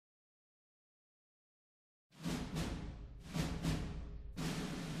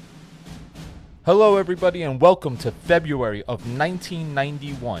Hello, everybody, and welcome to February of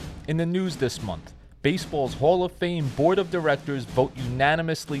 1991. In the news this month, baseball's Hall of Fame Board of Directors vote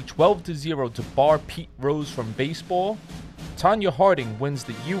unanimously 12-0 to bar Pete Rose from baseball. Tonya Harding wins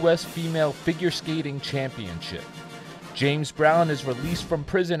the U.S. Female Figure Skating Championship. James Brown is released from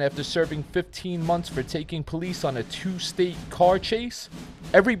prison after serving 15 months for taking police on a two-state car chase.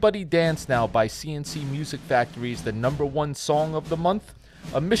 Everybody Dance Now by CNC Music Factory is the #1 song of the month.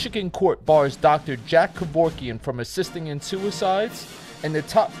 A Michigan court bars Dr. Jack Kevorkian from assisting in suicides. And the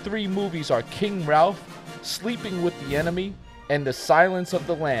top 3 movies are King Ralph, Sleeping with the Enemy, and The Silence of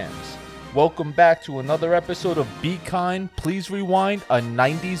the Lambs. Welcome back to another episode of Be Kind, Please Rewind, a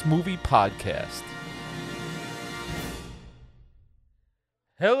 90s movie podcast.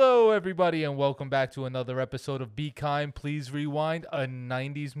 Hello, everybody, and welcome back to another episode of Be Kind, Please Rewind, a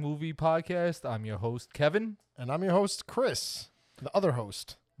 90s movie podcast. I'm your host, Kevin. And I'm your host, Chris. The other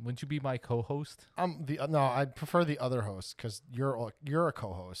host. Wouldn't you be my co-host? No, I prefer the other host because you're a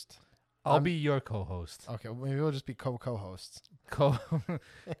co-host. I'll be your co-host. Okay, maybe we'll just be co-hosts.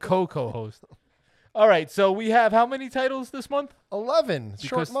 Co-host. All right, so we have how many titles this month? 11. Because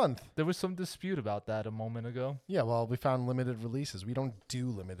Short month. There was some dispute about that a moment ago. Yeah, well, we found limited releases. We don't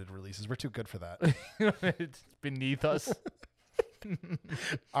do limited releases. We're too good for that. It's beneath us.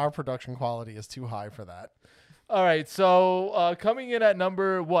 Our production quality is too high for that. All right, so coming in at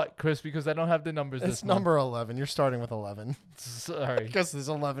number what, Chris? Because I don't have the numbers this month. It's number 11. You're starting with 11. Sorry. Because there's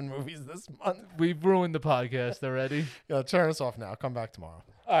 11 movies this month. We've ruined the podcast already. Yeah, turn us off now. Come back tomorrow.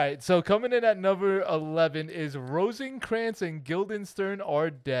 All right, so coming in at number 11 is Rosencrantz and Guildenstern Are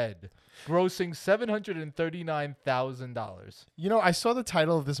Dead, grossing $739,000. You know, I saw the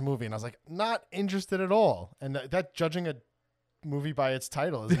title of this movie and I was like, not interested at all. And that judging a movie by its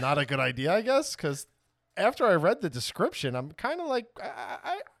title is not a good idea, I guess, because after I read the description, I'm kind of like,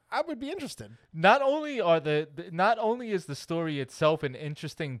 I would be interested. Not only is the story itself an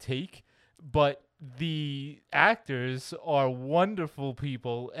interesting take, but the actors are wonderful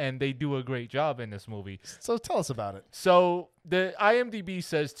people and they do a great job in this movie. So tell us about it. So the IMDb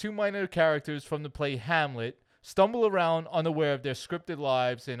says 2 minor characters from the play Hamlet stumble around unaware of their scripted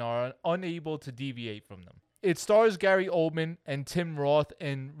lives and are unable to deviate from them. It stars Gary Oldman and Tim Roth,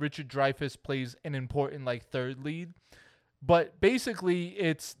 and Richard Dreyfuss plays an important third lead. But basically,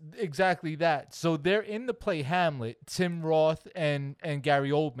 it's exactly that. So they're in the play Hamlet, Tim Roth and Gary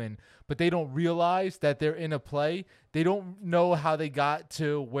Oldman, but they don't realize that they're in a play. They don't know how they got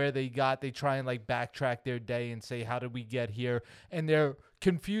to where they got. They try and backtrack their day and say, how did we get here? And they're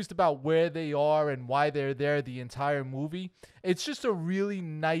confused about where they are and why they're there the entire movie. It's just a really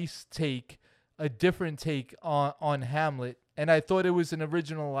nice take. A different take on Hamlet, and I thought it was an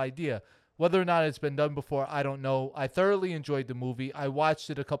original idea. Whether or not it's been done before, I don't know. I thoroughly enjoyed the movie. I watched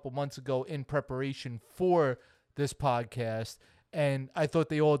it a couple months ago in preparation for this podcast, and I thought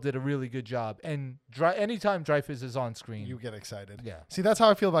they all did a really good job. And anytime Dreyfuss is on screen, you get excited. Yeah. See, that's how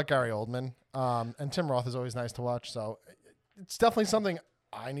I feel about Gary Oldman. And Tim Roth is always nice to watch, so it's definitely something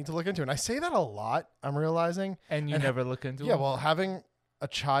I need to look into. And I say that a lot, I'm realizing. And you never look into it? Yeah, well, having a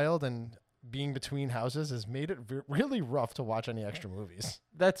child and being between houses has made it really rough to watch any extra movies.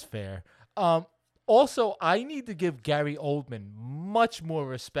 That's fair. Also, I need to give Gary Oldman much more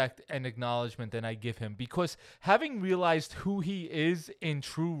respect and acknowledgement than I give him, because having realized who he is in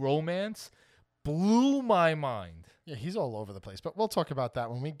True Romance blew my mind. Yeah, he's all over the place, but we'll talk about that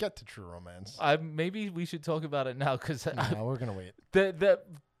when we get to True Romance. Maybe we should talk about it now, because no, we're gonna wait.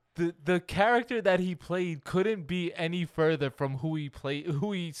 The character that he played couldn't be any further from who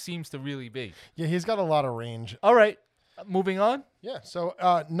he seems to really be. Yeah, he's got a lot of range. All right, moving on. Yeah, so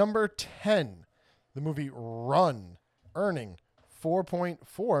number 10, the movie Run, earning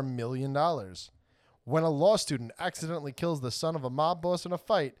 $4.4 million. When a law student accidentally kills the son of a mob boss in a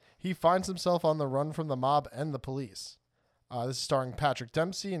fight, he finds himself on the run from the mob and the police. This is starring Patrick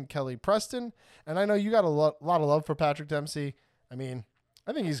Dempsey and Kelly Preston, and I know you got a lot of love for Patrick Dempsey. I mean,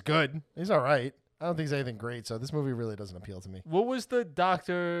 I think he's good. He's all right. I don't think he's anything great, so this movie really doesn't appeal to me. What was the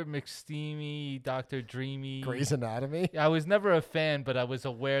Dr. McSteamy, Dr. Dreamy? Grey's Anatomy? I was never a fan, but I was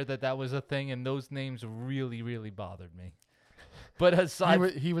aware that was a thing, and those names really, really bothered me. But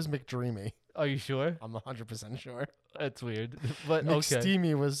aside... He was McDreamy. Are you sure? I'm 100% sure. That's weird. But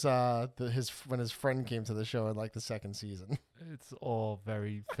McSteamy was when his friend came to the show in the second season. It's all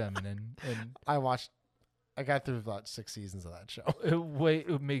very feminine. And I got through about 6 seasons of that show.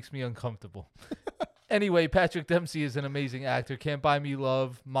 It makes me uncomfortable. Anyway, Patrick Dempsey is an amazing actor. Can't Buy Me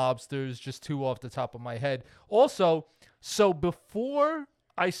Love, Mobsters, just 2 off the top of my head. Also, so before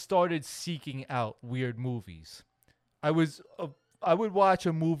I started seeking out weird movies, I would watch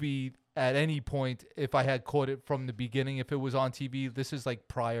a movie at any point if I had caught it from the beginning. If it was on TV, this is like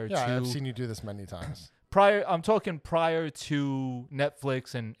prior Yeah, to I've seen you do this many times. I'm talking prior to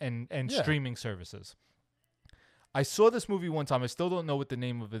Netflix and Yeah. streaming services. I saw this movie one time. I still don't know what the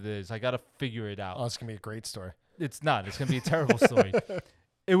name of it is. I got to figure it out. Oh, it's going to be a great story. It's not. It's going to be a terrible story.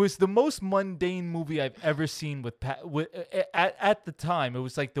 It was the most mundane movie I've ever seen at the time. It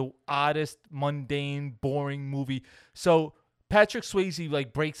was like the oddest, mundane, boring movie. So Patrick Swayze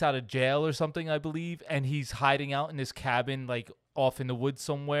like breaks out of jail or something, I believe, and he's hiding out in his cabin like off in the woods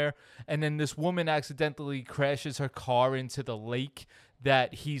somewhere. And then this woman accidentally crashes her car into the lake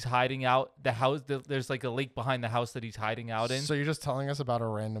that he's hiding out. There's like a lake behind the house that he's hiding out in. So you're just telling us about a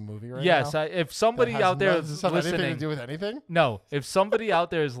random movie right Yes, now? if somebody out there Does this have anything listening, to do with anything? no, if somebody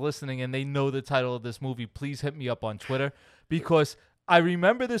out there is listening and they know the title of this movie, please hit me up on Twitter, because I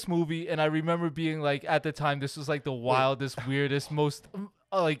remember this movie and I remember being like, at the time, this was like the wildest, weirdest, most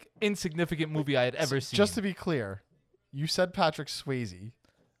like insignificant movie I had ever seen. Just to be clear, you said Patrick Swayze.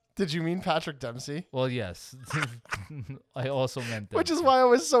 Did you mean Patrick Dempsey? Well, yes. I also meant that. Which is why I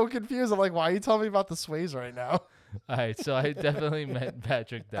was so confused. I'm like, why are you telling me about the Sways right now? All right, so I definitely meant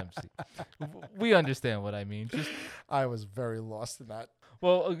Patrick Dempsey. We understand what I mean. I was very lost in that.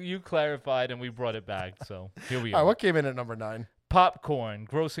 Well, you clarified and we brought it back, so here we All are. right, what came in at number 9? Popcorn,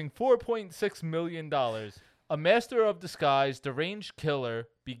 grossing $4.6 million. A master of disguise, deranged killer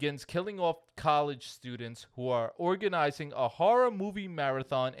begins killing off college students who are organizing a horror movie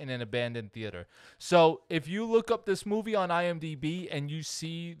marathon in an abandoned theater. So if you look up this movie on IMDb and you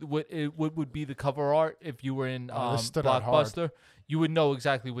see what would be the cover art if you were in this stood out hard. Blockbuster, you would know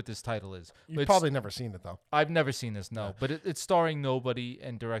exactly what this title is. You've probably never seen it, though. I've never seen this, no. But it's starring nobody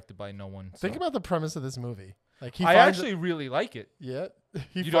and directed by no one. Think so. about the premise of this movie. Like I actually really like it. Yeah.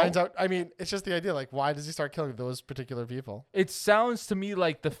 He You finds don't? out. I mean, it's just the idea. Like, why does he start killing those particular people? It sounds to me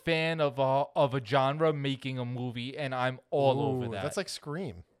like the fan of a genre making a movie, and I'm all over Ooh, that. That's like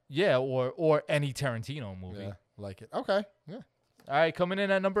Scream. Yeah, or any Tarantino movie. Yeah, like it. Okay. Yeah. All right, coming in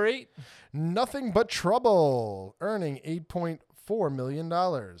at number 8. Nothing But Trouble, earning $8.4 million.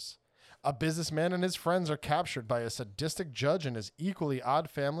 A businessman and his friends are captured by a sadistic judge and his equally odd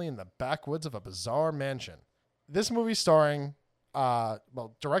family in the backwoods of a bizarre mansion. This movie directed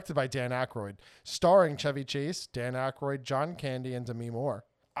by Dan Aykroyd, starring Chevy Chase, Dan Aykroyd, John Candy, and Demi Moore.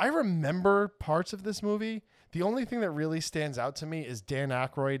 I remember parts of this movie. The only thing that really stands out to me is Dan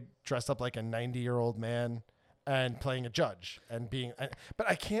Aykroyd dressed up like a 90-year-old man and playing a judge and being, but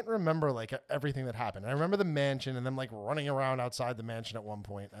I can't remember like everything that happened. I remember the mansion and them like running around outside the mansion at one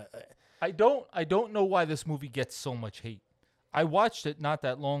point. I don't know why this movie gets so much hate. I watched it not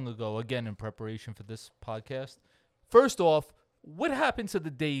that long ago, again in preparation for this podcast. First off, what happened to the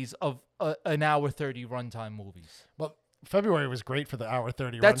days of an hour 30 runtime movies? Well, February was great for the hour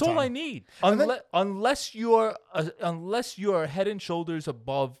 30 That's runtime. all I need. And then- Unless you're head and shoulders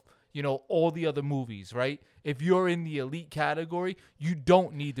above, all the other movies, right? If you're in the elite category, you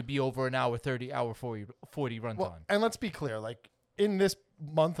don't need to be over an hour 30, hour 40 runtime. Well, and let's be clear, like in this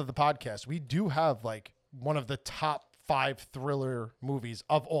month of the podcast, we do have like one of the top 5 thriller movies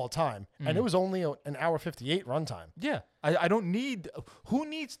of all time, and it was only an hour 58 runtime. Yeah, I don't need. Who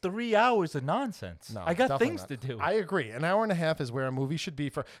needs 3 hours of nonsense? No, I got definitely things not. to do. I agree. An hour and a half is where a movie should be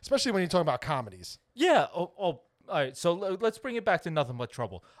for, especially when you're talking about comedies. Yeah. All right. So let's bring it back to Nothing But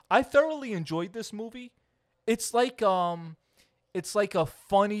Trouble. I thoroughly enjoyed this movie. It's like a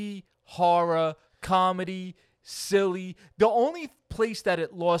funny horror comedy, silly. The only place that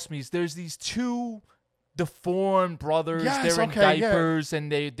it lost me is there's these 2 deformed brothers. Yes, They're in okay, yeah. diapers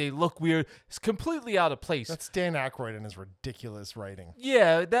and they look weird. It's completely out of place. That's Dan Aykroyd and his ridiculous writing.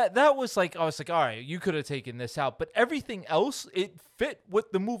 Yeah, that was like, I was like, all right, you could have taken this out. But everything else, it fit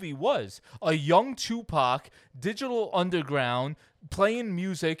what the movie was. A young Tupac, Digital Underground, playing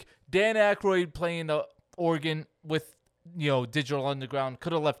music, Dan Aykroyd playing the organ with, Digital Underground.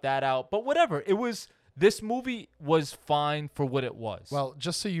 Could have left that out. But whatever. This movie was fine for what it was. Well,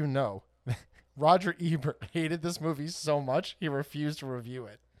 just so you know, Roger Ebert hated this movie so much, he refused to review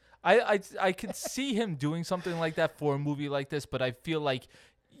it. I could see him doing something like that for a movie like this, but I feel like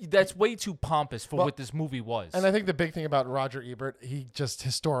that's way too pompous for what this movie was. And I think the big thing about Roger Ebert, he just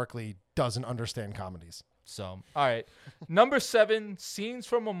historically doesn't understand comedies. So, all right. Number 7, Scenes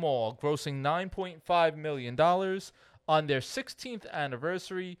from a Mall, grossing $9.5 million. On their 16th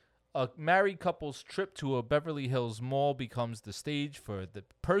anniversary, a married couple's trip to a Beverly Hills mall becomes the stage for the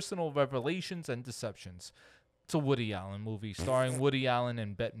personal revelations and deceptions. It's a Woody Allen movie starring Woody Allen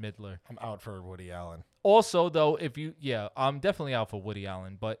and Bette Midler. I'm out for Woody Allen. Also, though, I'm definitely out for Woody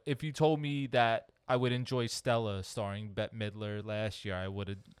Allen. But if you told me that I would enjoy Stella starring Bette Midler last year, I would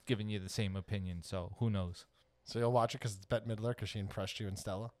have given you the same opinion. So who knows? So you'll watch it because it's Bette Midler because she impressed you in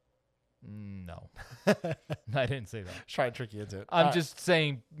Stella? No, I didn't say that. Try and trick you into it. I'm just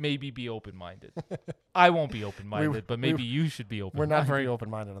saying maybe be open-minded. I won't be open-minded, but maybe you should be We're open-minded. not very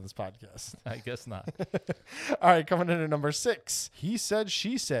open-minded on this podcast. I guess not. All right, coming in at number 6. He Said,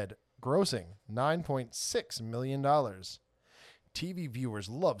 She Said, grossing $9.6 million. TV viewers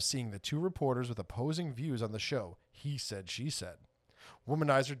love seeing the two reporters with opposing views on the show. He Said, She Said.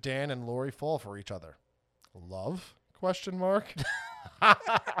 Womanizer Dan and Lori fall for each other. Love? Question mark.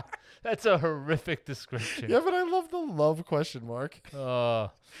 That's a horrific description. Yeah, but I love the love question mark.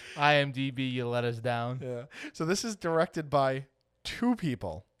 IMDb, you let us down. Yeah. So this is directed by two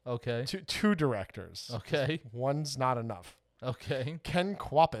people. Okay. Two directors. Okay. One's not enough. Okay. Ken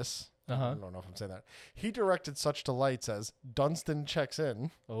Kwapis. Uh-huh. I don't know if I'm saying that. He directed such delights as Dunstan Checks In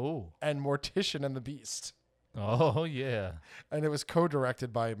Oh. and Mortician and the Beast. Oh, yeah. And it was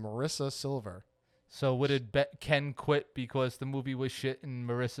co-directed by Marissa Silver. So did Ken quit because the movie was shit and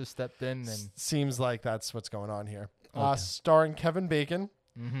Marissa stepped in? And Seems like that's what's going on here. Okay. Starring Kevin Bacon,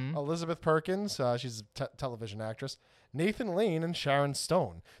 mm-hmm. Elizabeth Perkins, she's a television actress, Nathan Lane, and Sharon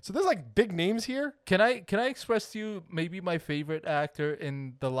Stone. So there's like big names here. Can I express to you maybe my favorite actor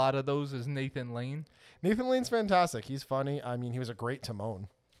in the lot of those is Nathan Lane? Nathan Lane's fantastic. He's funny. I mean, he was a great Timon.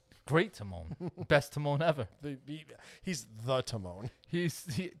 Great Timon. Best Timon ever. He's the Timon. He's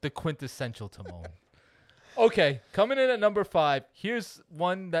the quintessential Timon. Okay, coming in at number 5, here's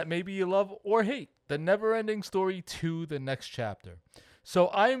one that maybe you love or hate. The Neverending Story 2, The Next Chapter.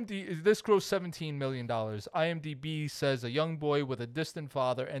 So this grossed $17 million. IMDb says a young boy with a distant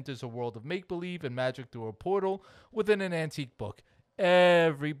father enters a world of make-believe and magic through a portal within an antique book.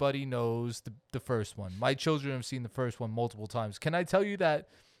 Everybody knows the first one. My children have seen the first one multiple times. Can I tell you that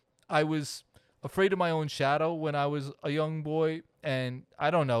I was afraid of my own shadow when I was a young boy? And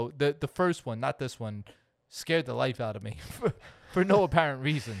I don't know, the first one, not this one, scared the life out of me for no apparent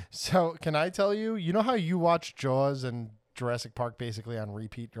reason. So can I tell you, you know how you watch Jaws and Jurassic Park basically on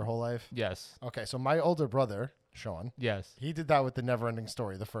repeat your whole life? Yes. Okay, so my older brother, Sean, Yes. he did that with The Neverending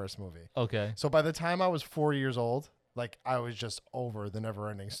Story, the first movie. Okay. So by the time I was 4 years old, like I was just over The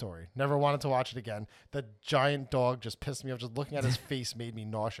Neverending Story. Never wanted to watch it again. The giant dog just pissed me off. Just looking at his face made me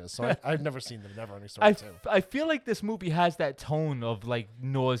nauseous. So I've never seen The Neverending Story 2. I feel like this movie has that tone of like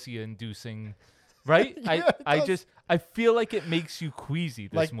nausea-inducing, right? Yeah, I feel like it makes you queasy.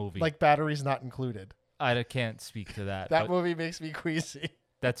 This movie, like batteries not included. I can't speak to that. That but movie makes me queasy.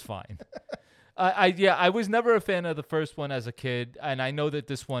 that's fine. I was never a fan of the first one as a kid, and I know that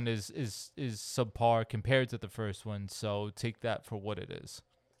this one is subpar compared to the first one. So take that for what it is.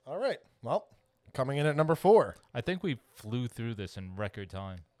 All right. Well, coming in at number 4. I think we flew through this in record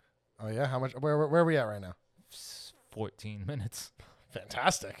time. Oh yeah, how much? Where are we at right now? 14 minutes.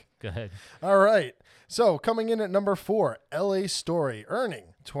 Fantastic. Go ahead. All right. So coming in at number 4, L.A. Story,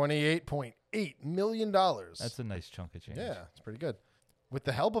 earning $28.8 million. That's a nice chunk of change. Yeah, it's pretty good. With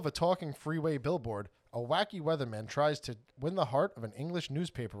the help of a talking freeway billboard, a wacky weatherman tries to win the heart of an English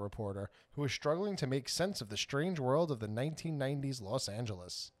newspaper reporter who is struggling to make sense of the strange world of the 1990s Los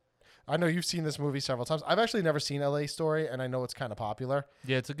Angeles. I know you've seen this movie several times. I've actually never seen L.A. Story, and I know it's kind of popular.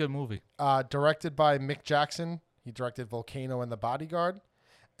 Yeah, it's a good movie. Directed by Mick Jackson. He directed Volcano and The Bodyguard.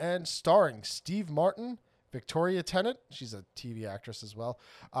 And starring Steve Martin, Victoria Tennant. She's a TV actress as well.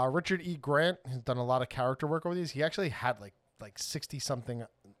 Richard E. Grant has done a lot of character work over these. He actually had like 60-something,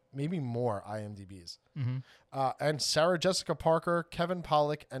 maybe more IMDb's. Mm-hmm. And Sarah Jessica Parker, Kevin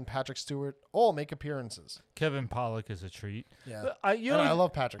Pollak, and Patrick Stewart all make appearances. Kevin Pollak is a treat. Yeah. But I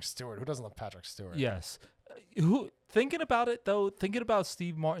love Patrick Stewart. Who doesn't love Patrick Stewart? Yes. Thinking about it, though, thinking about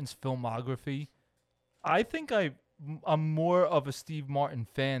Steve Martin's filmography, I think I'm more of a Steve Martin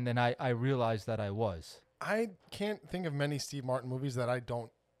fan than I realized that I was. I can't think of many Steve Martin movies that I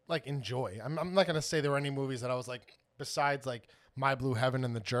don't like enjoy. I'm not going to say there were any movies that I was like, besides like My Blue Heaven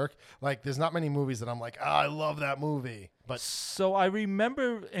and The Jerk, like there's not many movies that I'm like, I love that movie. But so I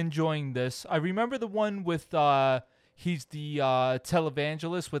remember enjoying this. I remember the one with he's the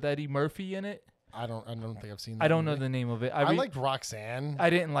televangelist with Eddie Murphy in it. I don't think I've seen that. I don't know movie. the name of it. I liked Roxanne. I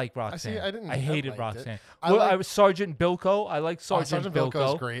didn't like Roxanne. I hated liked Roxanne. it. I was Sergeant Bilko. I like Sergeant Bilko.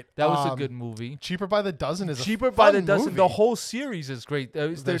 Bilko's great. That was a good movie. Cheaper by the Dozen is Cheaper a by fun the Dozen. movie. The whole series is great.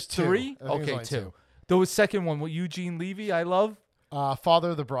 There's two. 3? I think there's Okay, only 2. two. The second one with Eugene Levy, I love.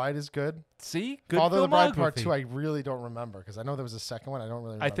 Father of the Bride is good. See, good Father of the Bride Part filmography. 2, I really don't remember because I know there was a second one. I don't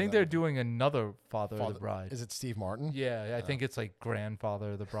really remember. I think that they're one. doing another Father of the Bride. Is it Steve Martin? Yeah, I think it's like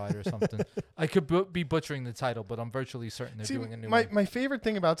Grandfather of the Bride or something. I could be butchering the title, but I'm virtually certain they're See, doing a new one. my favorite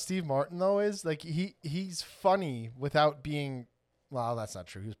thing about Steve Martin though is like he's funny without being. Well, that's not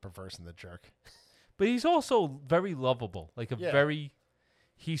true. He was perverse and the jerk. But he's also very lovable. Like Yeah.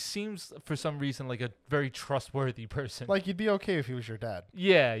 he seems for some reason like a very trustworthy person. Like you'd be okay if he was your dad.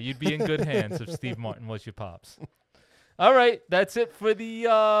 Yeah, you'd be in good hands if Steve Martin was your pops. All right, that's it for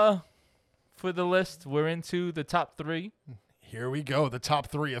the list. We're into the top 3. Here we go. The top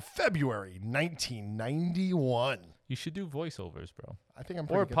 3 of February 1991. You should do voiceovers, bro. I think I'm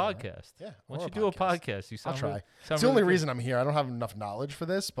Or pretty a good at that. podcast. Yeah. Once or you do a podcast, you I'll sound try. sound It's the only really good. reason I'm here. I don't have enough knowledge for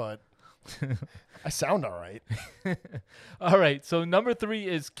this, but I sound all right. All right, so number 3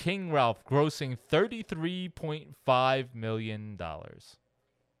 is King Ralph, grossing $33.5 million.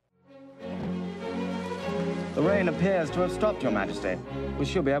 The rain appears to have stopped, Your Majesty. We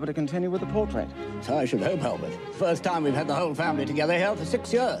shall be able to continue with the portrait. So I should hope, Albert. First time we've had the whole family together here for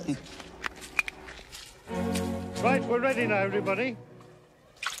 6 years. Right, we're ready now, everybody.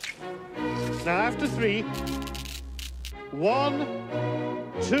 Now, after 3. 1,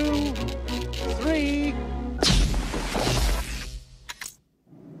 2, 3.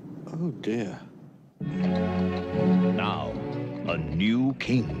 Oh, dear. Now, a new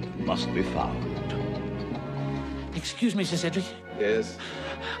king must be found. Excuse me, Sir Cedric. Yes.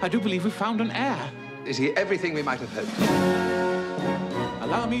 I do believe we found an heir. Is he everything we might have hoped?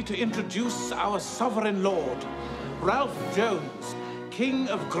 Allow me to introduce our sovereign lord, Ralph Jones, King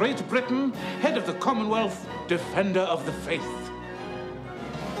of Great Britain, head of the Commonwealth, defender of the faith.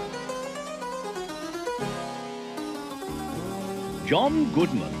 John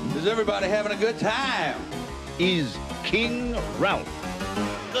Goodman Is everybody having a good time? is King Ralph.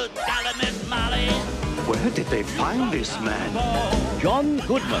 Good golly, Miss Molly. Where did they find this man? John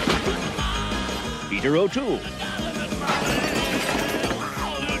Goodman. Peter O'Toole.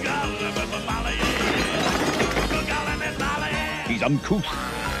 He's uncouth.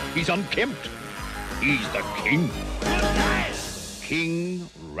 He's unkempt. He's the king. King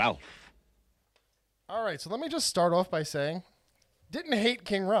Ralph. All right, so let me just start off by saying, didn't hate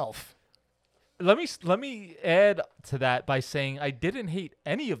King Ralph. Let me add to that by saying I didn't hate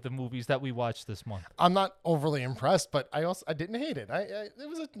any of the movies that we watched this month. I'm not overly impressed, but I didn't hate it. It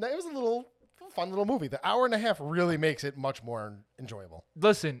was a little fun little movie. The hour and a half really makes it much more enjoyable.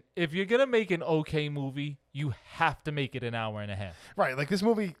 Listen, if you're gonna make an okay movie, you have to make it an hour and a half. Right, like this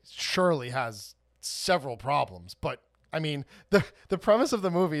movie surely has several problems, but I mean, the premise of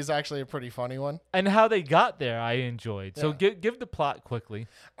the movie is actually a pretty funny one. And how they got there, I enjoyed. So Yeah. give the plot quickly.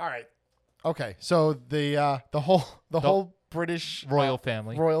 All right. Okay, so the whole British Royal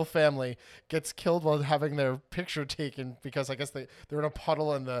family gets killed while having their picture taken because I guess they're in a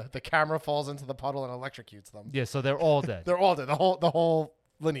puddle and the camera falls into the puddle and electrocutes them. Yeah, so they're all dead. They're all dead. The whole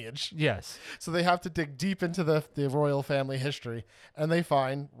lineage. Yes. So they have to dig deep into the royal family history, and they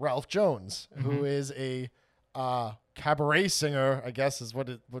find Ralph Jones, who is a cabaret singer. I guess is what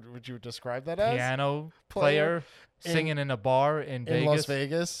would you describe that as? Piano Player player singing in a bar in Vegas. In Las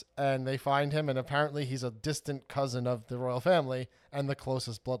Vegas, and they find him, and apparently he's a distant cousin of the royal family and the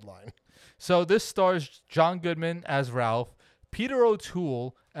closest bloodline. So this stars John Goodman as Ralph, Peter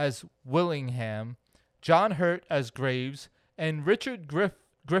O'Toole as Willingham, John Hurt as Graves, and Richard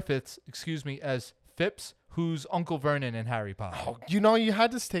Griffiths, as Phipps, who's Uncle Vernon in Harry Potter. Oh, you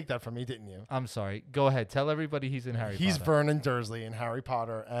had to take that from me, didn't you? I'm sorry. Go ahead. Tell everybody he's in Harry He's Potter. Vernon Dursley in Harry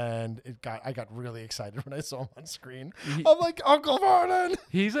Potter, and I got really excited when I saw him on screen. I'm like, Uncle Vernon!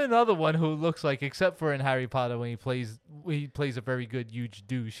 He's another one who looks like, except for in Harry Potter when he plays a very good huge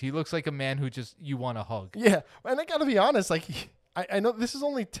douche. He looks like a man who just you want to hug. Yeah, and I gotta be honest, like I know this is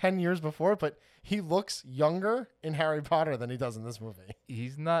only 10 years before, but he looks younger in Harry Potter than he does in this movie.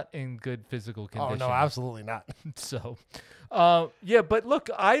 He's not in good physical Oh condition. no, absolutely not. So, yeah, but look,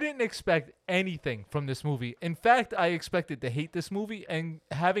 I didn't expect anything from this movie. In fact, I expected to hate this movie, and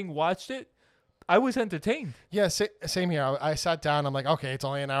having watched it, I was entertained. Yeah, same here. I sat down. I'm like, okay, it's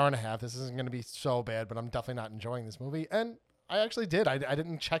only an hour and a half. This isn't going to be so bad, but I'm definitely not enjoying this movie. And I actually did. I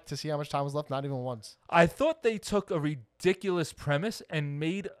didn't check to see how much time was left, not even once. I thought they took a ridiculous premise and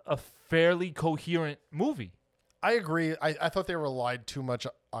made a fairly coherent movie. I agree. I thought they relied too much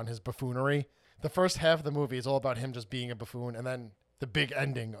on his buffoonery. The first half of the movie is all about him just being a buffoon, and then the big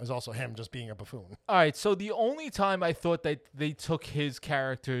ending is also him just being a buffoon. All right, so the only time I thought that they took his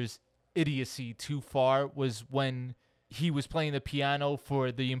character's idiocy too far was when he was playing the piano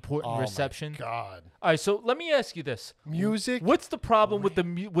for the important reception. My God. All right, so let me ask you this: Music. What's the problem with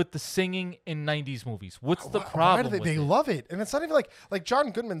the singing in '90s movies? What's the problem? Why do with they it? love it, and it's not even like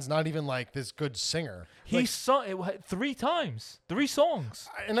John Goodman's not even like this good singer. He sung it 3 times, 3 songs.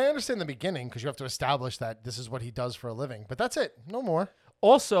 And I understand the beginning because you have to establish that this is what he does for a living, but that's it, no more.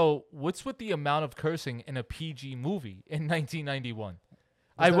 Also, what's with the amount of cursing in a PG movie in 1991?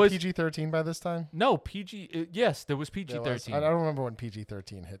 Was PG-13 by this time? No, PG. Yes, there was There PG-13. was. I don't remember when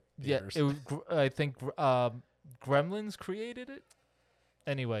PG-13 hit theaters. Yeah, it was. I think Gremlins created it.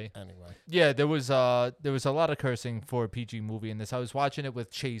 Anyway. Yeah, there was a lot of cursing for a PG movie in this. I was watching it with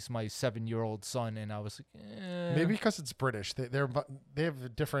Chase, my 7-year-old son, and I was like, maybe because it's British. They have a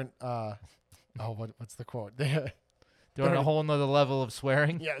different. What's the quote? They're on a whole nother level of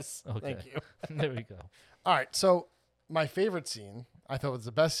swearing. Yes. Okay. Thank you. There we go. All right. So my favorite scene, I thought was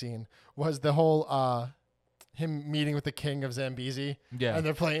the best scene, was the whole him meeting with the king of Zambezi. Yeah. And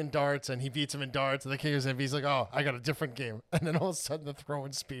they're playing darts, and he beats him in darts, and the king of Zambezi's like, "Oh, I got a different game." And then all of a sudden, they're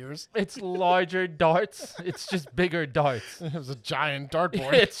throwing spears. It's larger darts. It's just bigger darts. It was a giant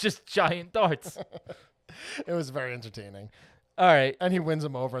dartboard. It's just giant darts. It was very entertaining. All right. And he wins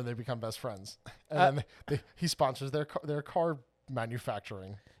him over, and they become best friends. And then he sponsors their car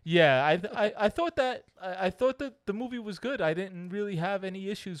manufacturing. Yeah, I thought that the movie was good. I didn't really have any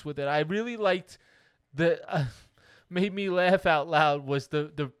issues with it. I really liked made me laugh out loud was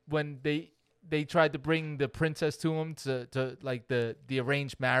the when they tried to bring the princess to him to like the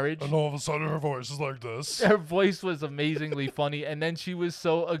arranged marriage. And all of a sudden her voice is like this. Her voice was amazingly funny, and then she was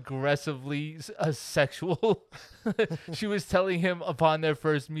so aggressively sexual. She was telling him upon their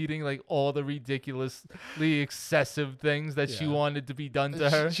first meeting like all the ridiculously excessive things that she wanted to be done to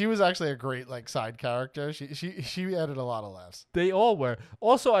her. She was actually a great like side character. She added a lot of laughs. They all were.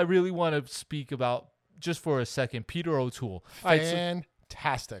 Also, I really want to speak about just for a second Peter O'Toole.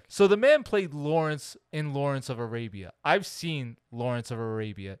 Fantastic. So the man played Lawrence in Lawrence of Arabia. I've seen Lawrence of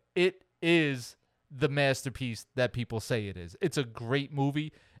Arabia. It is the masterpiece that people say it is. It's a great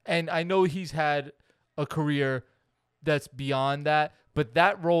movie, and I know he's had a career that's beyond that, but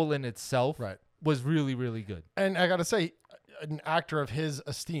that role in itself was really, really good. And I got to say, an actor of his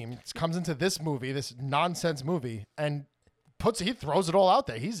esteem comes into this movie, this nonsense movie, and he throws it all out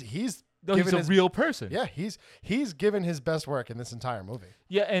there. He's a real person. Yeah, he's given his best work in this entire movie.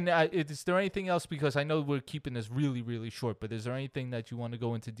 Yeah, and is there anything else, because I know we're keeping this really, really short, but is there anything that you want to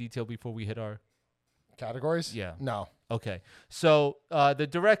go into detail before we hit our categories? Yeah. No. Okay. So the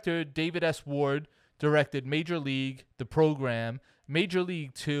director, David S. Ward, directed Major League, The Program, Major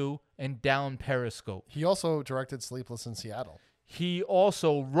League 2, and Down Periscope. He also directed Sleepless in Seattle. He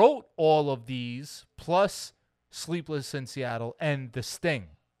also wrote all of these, plus Sleepless in Seattle and The Sting.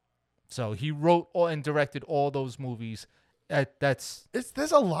 So he wrote and directed all those movies.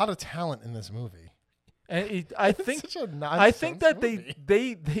 There's a lot of talent in this movie, and I think that movie.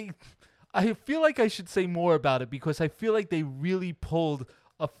 they I feel like I should say more about it because I feel like they really pulled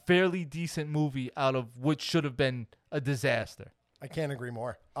a fairly decent movie out of what should have been a disaster. I can't agree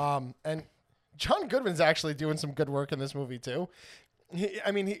more. And John Goodman's actually doing some good work in this movie too.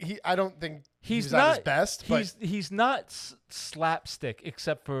 I don't think he's not at his best. But he's not slapstick,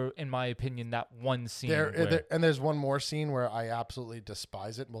 except for, in my opinion, that one scene. And there's one more scene where I absolutely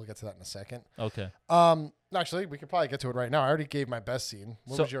despise it. We'll get to that in a second. Okay. Actually, we could probably get to it right now. I already gave my best scene.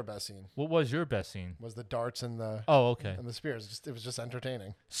 What was your best scene? What was your best scene? Was the darts and the and the spears. It was just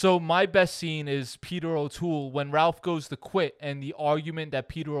entertaining. So my best scene is Peter O'Toole when Ralph goes to quit, and the argument that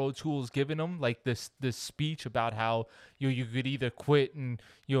Peter O'Toole's giving him, like this speech about how you could either quit and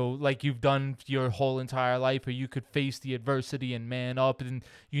like you've done your whole entire life, or you could face the adversity and man up, and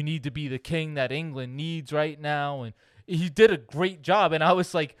you need to be the king that England needs right now. And he did a great job, and I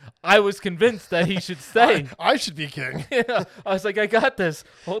was convinced that he should stay. I should be king. Yeah, I was like, I got this.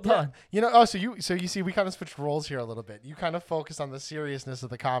 Hold on. So you see, we kind of switched roles here a little bit. You kind of focus on the seriousness of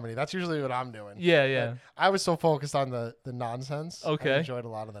the comedy. That's usually what I'm doing. Yeah. And I was so focused on the nonsense. Okay. I enjoyed a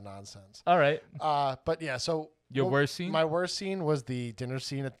lot of the nonsense. All right. But yeah, so your worst scene? My worst scene was the dinner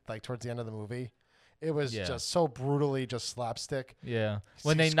scene at towards the end of the movie. It was just so brutally just slapstick. Yeah.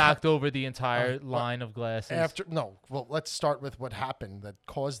 When they knocked over the entire line of glasses. Let's start with what happened that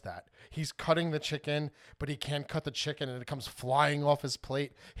caused that. He's cutting the chicken, but he can't cut the chicken, and it comes flying off his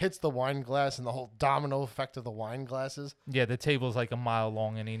plate, hits the wine glass, and the whole domino effect of the wine glasses. Yeah, the table's like a mile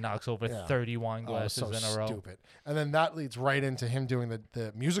long, and he knocks over 30 wine glasses in a row. Stupid. And then that leads right into him doing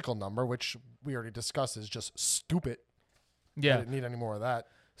the musical number, which we already discussed is just stupid. Yeah. I didn't need any more of that.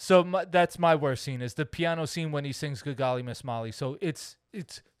 So that's my worst scene, is the piano scene when he sings "Good Golly Miss Molly." So it's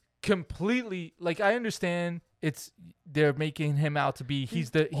completely like I understand they're making him out to be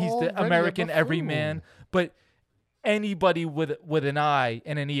he's the already a American buffoon. everyman, but anybody with an eye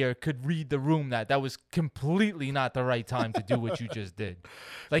and an ear could read the room that was completely not the right time to do what you just did.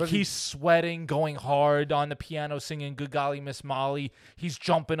 Like, he's sweating, going hard on the piano, singing Good Golly Miss Molly. He's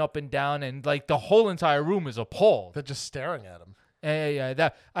jumping up and down, and like the whole entire room is appalled. They're just staring at him. Yeah.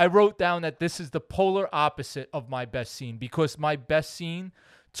 That I wrote down that this is the polar opposite of my best scene, because my best scene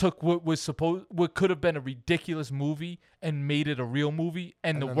took what could have been a ridiculous movie and made it a real movie,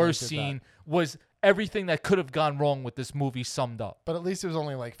 and the then worst they did scene was everything that could have gone wrong with this movie summed up. But at least it was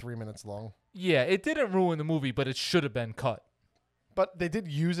only like 3 minutes long. Yeah, it didn't ruin the movie, but it should have been cut. But they did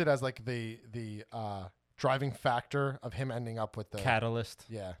use it as like the driving factor of him ending up with the Catalyst.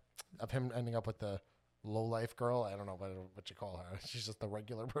 Yeah, of him ending up with the low life girl. I don't know what you call her. She's just the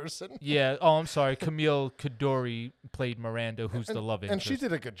regular person. Yeah. Oh, I'm sorry. Camille Kadori played Miranda, who's the love interest. And she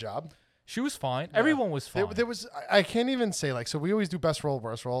did a good job. She was fine. Yeah. Everyone was fine. There was. I can't even say like. So we always do best role,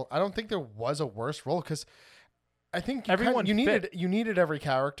 worst role. I don't think there was a worst role because I think you needed every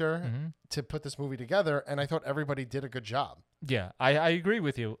character to put this movie together, and I thought everybody did a good job. Yeah, I agree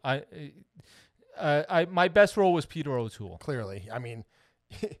with you. My best role was Peter O'Toole. Clearly, I mean,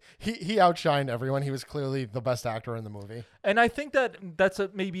 he outshined everyone. He was clearly the best actor in the movie. And I think that's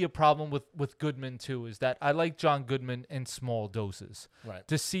maybe a problem with Goodman too, is that I like John Goodman in small doses. Right.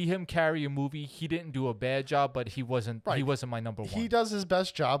 To see him carry a movie, he didn't do a bad job, but he wasn't my number one. He does his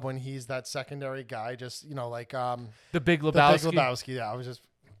best job when he's that secondary guy, just like The Big Lebowski. The Big Lebowski, yeah, I was just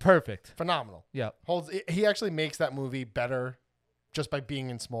perfect. Phenomenal. Yeah. He actually makes that movie better just by being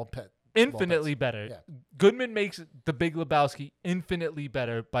in small pit. Infinitely better. Yeah. Goodman makes The Big Lebowski infinitely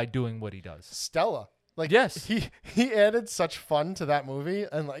better by doing what he does. Stella. Like, yes. He added such fun to that movie,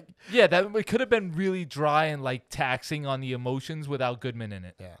 and like, yeah, that it could have been really dry and like taxing on the emotions without Goodman in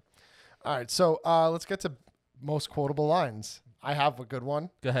it. Yeah. All right, so let's get to most quotable lines. I have a good one.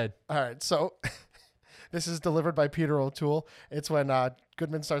 Go ahead. All right, so this is delivered by Peter O'Toole. It's when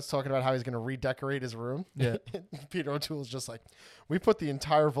Goodman starts talking about how he's going to redecorate his room. Yeah. Peter O'Toole's just like, we put the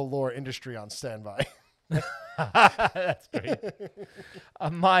entire velour industry on standby. That's great.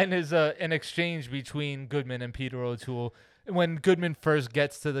 Mine is an exchange between Goodman and Peter O'Toole. When Goodman first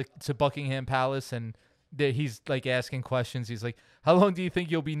gets to Buckingham Palace and he's like asking questions, he's like, "How long do you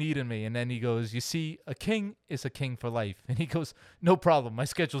think you'll be needing me?" And then he goes, "You see, a king is a king for life." And he goes, "No problem. My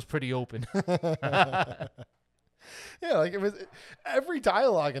schedule's pretty open." Yeah, like it was every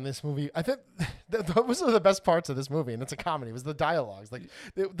dialogue in this movie. I think those are the best parts of this movie, and it's a comedy. It was the dialogues. Like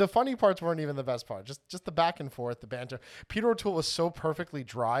the funny parts weren't even the best part. Just the back and forth, the banter. Peter O'Toole was so perfectly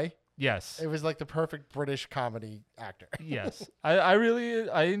dry. Yes, it was like the perfect British comedy actor. Yes,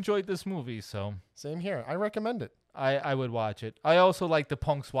 I enjoyed this movie. So same here. I recommend it. I would watch it. I also like the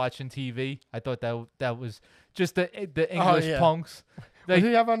punks watching TV. I thought that was just the English punks. What did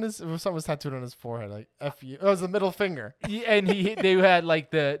he have on his? Something was tattooed on his forehead, like "F you." It was the middle finger. Yeah, and they had like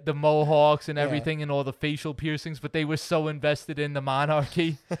the mohawks and everything and all the facial piercings, but they were so invested in the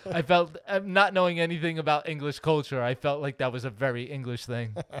monarchy. I felt, not knowing anything about English culture, I felt like that was a very English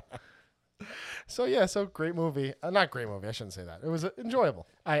thing. So great movie. Not great movie. I shouldn't say that. It was enjoyable.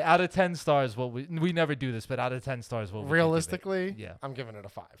 All right, out of 10 stars, we never do this, but out of 10 stars, realistically, yeah, I'm giving it a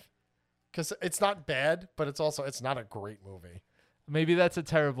 5 because it's not bad, but it's not a great movie. Maybe that's a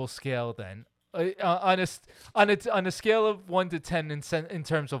terrible scale then. On a scale of 1 to 10 in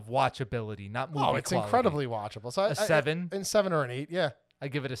terms of watchability, not movie it's quality. Incredibly watchable. So a 7, and 7 or an 8, yeah. I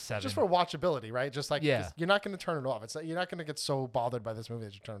give it a 7. Just for watchability, right? Just like, yeah, you're not going to turn it off. You're not going to get so bothered by this movie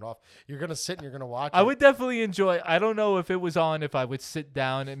that you turn it off. You're going to sit and you're going to watch it. I would definitely enjoy. I don't know if it was on, if I would sit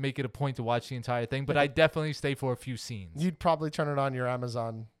down and make it a point to watch the entire thing, but I'd definitely stay for a few scenes. You'd probably turn it on your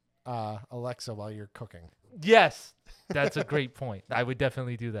Amazon Alexa while you're cooking. Yes, that's a great point. I would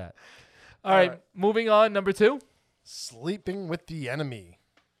definitely do that. All right, moving on. Number 2, Sleeping with the Enemy,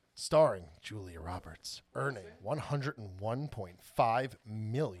 starring Julia Roberts, earning $101.5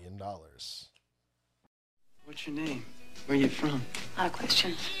 million. What's your name? Where are you from? Odd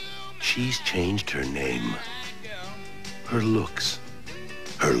question. She's changed her name, her looks,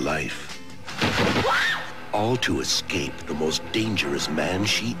 her life, all to escape the most dangerous man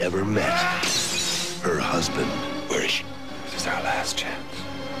she ever met. Her husband. Where is she? This is our last chance.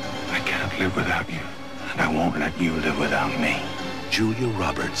 I can't live without you, and I won't let you live without me. Julia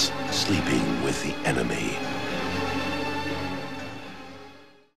Roberts, Sleeping with the Enemy.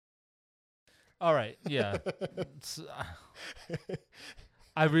 All right, yeah.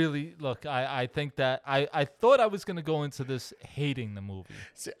 I really look. I think that I thought I was gonna go into this hating the movie.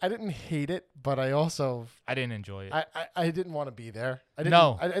 See, I didn't hate it, but I didn't enjoy it. I didn't want to be there. I didn't,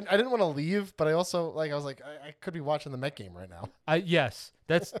 No. I didn't want to leave, but I also I was like I could be watching the Met game right now. Yes,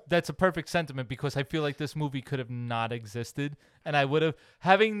 that's a perfect sentiment because I feel like this movie could have not existed, and I would have,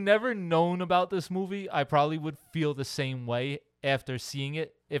 having never known about this movie, I probably would feel the same way after seeing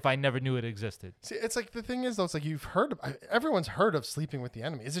it if I never knew it existed. See, it's like the thing is though, it's like everyone's heard of Sleeping with the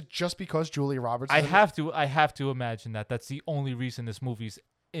Enemy. Is it just because Julia Roberts? I have to imagine that that's the only reason this movie's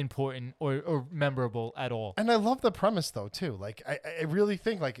important or memorable at all. And I love the premise though too. Like I really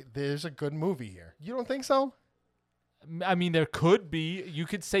think like there's a good movie here. You don't think so? I mean, there could be. You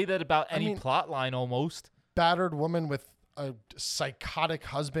could say that about any plot line almost. Battered woman with a psychotic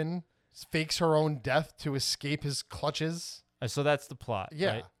husband fakes her own death to escape his clutches. So that's the plot.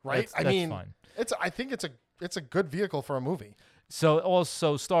 Yeah, right. That's fine. I think it's a good vehicle for a movie. So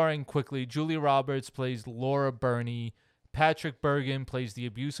also starring quickly, Julia Roberts plays Laura Burney. Patrick Bergin plays the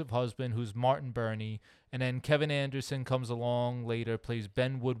abusive husband, who's Martin Burney. And then Kevin Anderson comes along later, plays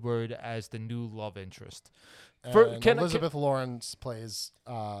Ben Woodward as the new love interest. And Elizabeth Lawrence plays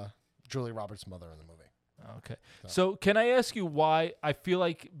Julia Roberts' mother in the movie. Okay. So can I ask you why? I feel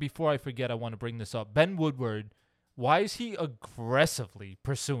like before I forget, I want to bring this up. Ben Woodward, why is he aggressively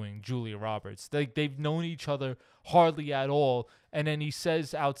pursuing Julia Roberts? They've known each other hardly at all. And then he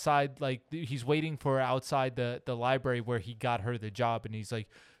says outside, like he's waiting for her outside the library where he got her the job. And he's like,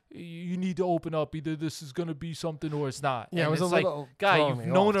 you need to open up. Either this is going to be something or it's not. Yeah, and it was it's a like, little guy, you've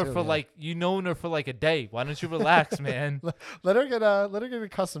known her for like a day. Why don't you relax, man? Let her get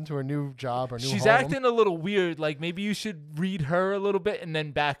accustomed to her new job or new She's home. acting a little weird. Like maybe you should read her a little bit and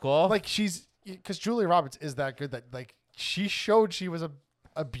then back off. Like because Julia Roberts is that good that like she showed she was a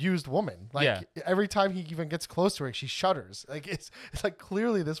abused woman. Like every time he even gets close to her, she shudders. Like it's like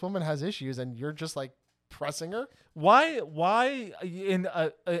clearly this woman has issues, and you're just like pressing her. Why in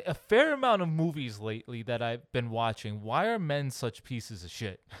a fair amount of movies lately that I've been watching, why are men such pieces of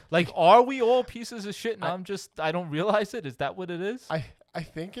shit? Like, are we all pieces of shit and I don't realize it? Is that what it is? I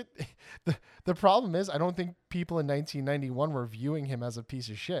think the problem is I don't think people in 1991 were viewing him as a piece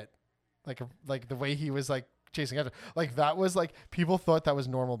of shit. Like the way he was like chasing after, like that was like people thought that was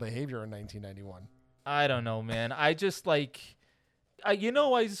normal behavior in 1991. I don't know, man. I just like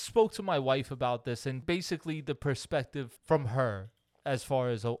I spoke to my wife about this, and basically the perspective from her as far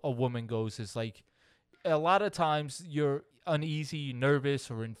as a woman goes is like a lot of times you're uneasy,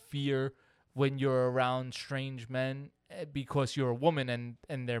 nervous, or in fear when you're around strange men because you're a woman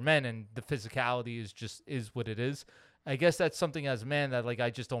and they're men, and the physicality is what it is. I guess that's something as a man that like I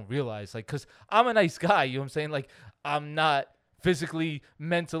just don't realize, like, because I'm a nice guy, you know what I'm saying? Like, I'm not physically,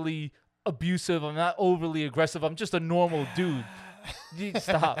 mentally abusive, I'm not overly aggressive, I'm just a normal dude.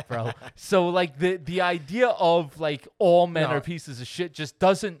 Stop, bro. So like the idea of like all men are pieces of shit just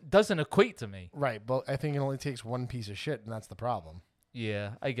doesn't equate to me. Right, but I think it only takes one piece of shit, and that's the problem.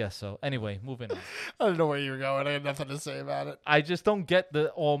 Yeah, I guess so. Anyway, moving on. I don't know where you were going. I had nothing to say about it. I just don't get the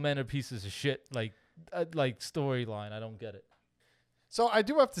all men are pieces of shit like storyline. I don't get it. So I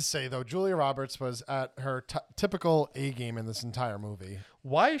do have to say though, Julia Roberts was at her typical A game in this entire movie.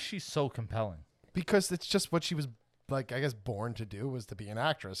 Why is she so compelling? Because it's just what she was like, I guess, born to do, was to be an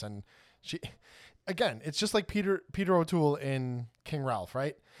actress. And she, again, it's just like Peter O'Toole in King Ralph,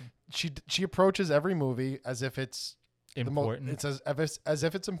 right? She approaches every movie as if it's important. It's as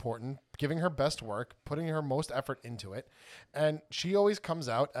if it's important, giving her best work, putting her most effort into it, and she always comes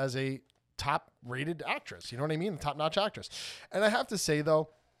out as a top-rated actress. You know what I mean? Top-notch actress. And I have to say though,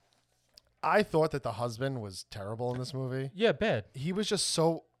 I thought that the husband was terrible in this movie. Yeah, bad. He was just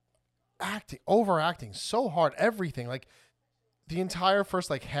so overacting so hard, everything, like the entire first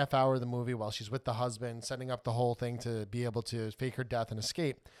like half hour of the movie while she's with the husband, setting up the whole thing to be able to fake her death and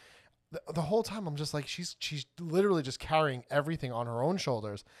escape. The whole time I'm just like, she's literally just carrying everything on her own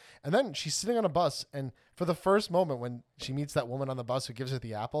shoulders. And then she's sitting on a bus, and for the first moment when she meets that woman on the bus who gives her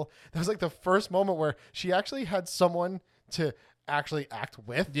the apple, that was like the first moment where she actually had someone to actually act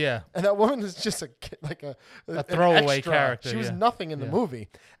with. Yeah. And that woman is just a throwaway character. She was nothing in the movie.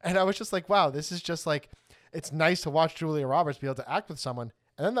 And I was just like, wow, this is just like, it's nice to watch Julia Roberts be able to act with someone.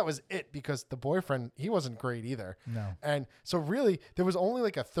 And then that was it, because the boyfriend, he wasn't great either. No. And so really there was only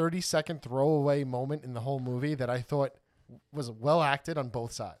like a 30-second throwaway moment in the whole movie that I thought was well acted on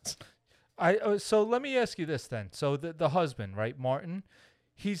both sides. So let me ask you this then. So the husband, right, Martin,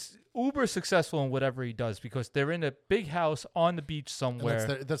 he's uber successful in whatever he does because they're in a big house on the beach somewhere.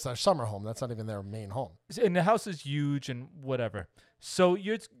 And that's their summer home. That's not even their main home. And the house is huge and whatever. So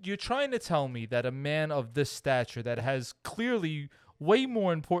you're trying to tell me that a man of this stature that has clearly way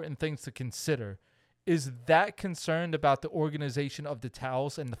more important things to consider. Is that concerned about the organization of the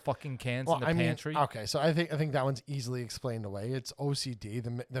towels and the fucking cans in the pantry? Okay, so I think that one's easily explained away. It's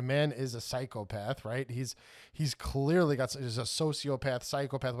OCD. The man is a psychopath, right? He's clearly he's a sociopath,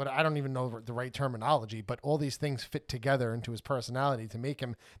 psychopath. But I don't even know the right terminology. But all these things fit together into his personality to make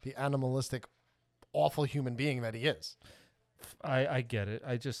him the animalistic, awful human being that he is. I get it.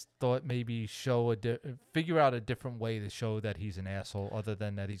 I just thought maybe figure out a different way to show that he's an asshole other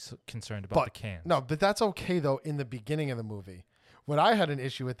than that he's concerned about the cans. No, but that's okay though in the beginning of the movie. What I had an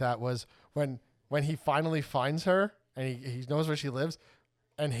issue with that was when he finally finds her and he knows where she lives,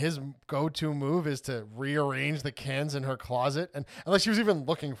 and his go-to move is to rearrange the cans in her closet. And unless she was even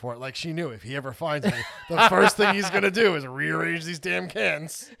looking for it, like she knew if he ever finds me, the first thing he's going to do is rearrange these damn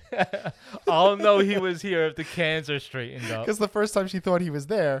cans. I'll know he was here if the cans are straightened up. Because the first time she thought he was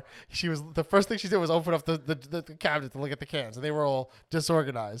there, the first thing she did was open up the cabinet to look at the cans, and they were all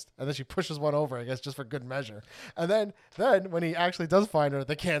disorganized. And then she pushes one over, I guess, just for good measure. And then when he actually does find her,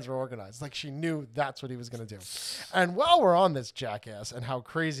 the cans were organized. Like she knew that's what he was going to do. And while we're on this jackass and how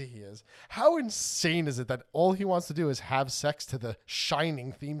crazy he is, how insane is it that all he wants to do is have sex to the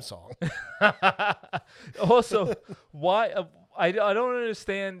Shining theme song? Also, why? I don't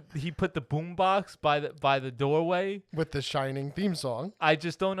understand. He put the boombox by the doorway with the Shining theme song. I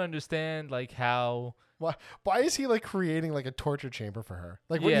just don't understand how. Why is he like creating like a torture chamber for her?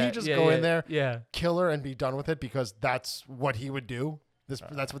 Like wouldn't he just go in there, kill her, and be done with it because that's what he would do?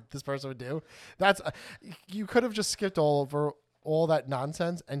 That's what this person would do. You could have just skipped over all that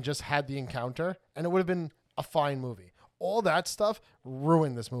nonsense and just had the encounter, and it would have been a fine movie. All that stuff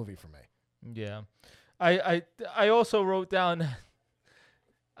ruined this movie for me. Yeah. I also wrote down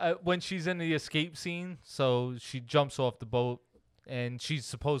when she's in the escape scene, so she jumps off the boat and she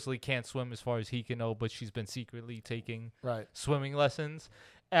supposedly can't swim as far as he can know, but she's been secretly taking swimming lessons.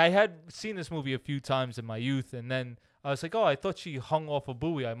 And I had seen this movie a few times in my youth, and then I was like, oh, I thought she hung off a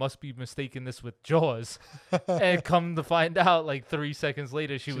buoy. I must be mistaking this with Jaws. And come to find out, like 3 seconds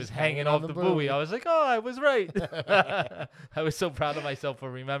later, she was hanging off the buoy. I was like, oh, I was right. I was so proud of myself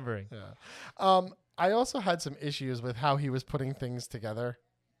for remembering. Yeah. I also had some issues with how he was putting things together,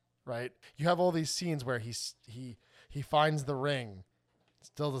 right? You have all these scenes where he finds the ring,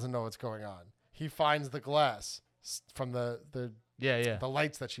 still doesn't know what's going on. He finds the glass from the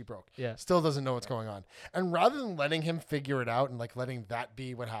lights that she broke. Yeah. Still doesn't know what's going on. And rather than letting him figure it out and like letting that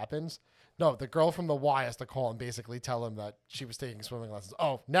be what happens, no, the girl from the Y has to call and basically tell him that she was taking swimming lessons.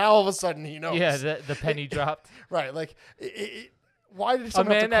 Oh, now all of a sudden he knows. Yeah, the penny dropped. Right. Like, why did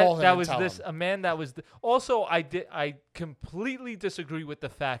someone have to call him and tell him? A man that was also, I completely disagree with the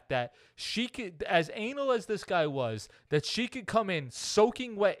fact that she could, as anal as this guy was, that she could come in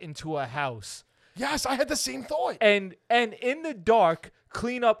soaking wet into a house. Yes, I had the same thought. And in the dark,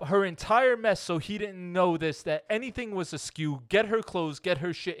 clean up her entire mess so he didn't know that anything was askew, get her clothes, get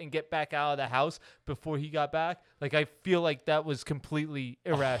her shit, and get back out of the house before he got back. Like, I feel like that was completely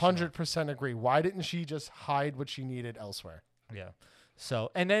irrational. 100% agree. Why didn't she just hide what she needed elsewhere? Yeah.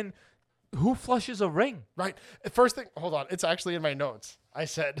 So, and then who flushes a ring? Right. First thing, hold on. It's actually in my notes. I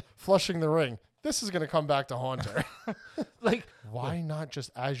said, flushing the ring. This is going to come back to haunt her. Like, why not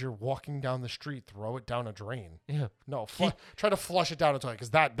just as you're walking down the street, throw it down a drain? Yeah. No, try to flush it down a toilet because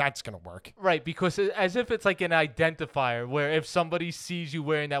that's going to work. Right, because as if it's like an identifier where if somebody sees you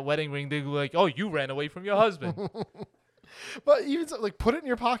wearing that wedding ring, they're like, oh, you ran away from your husband. But even so, like, put it in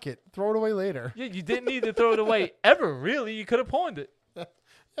your pocket, throw it away later. Yeah, you didn't need to throw it away ever, really. You could have pawned it.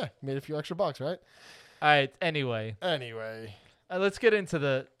 Yeah, made a few extra bucks, right? All right, anyway. Let's get into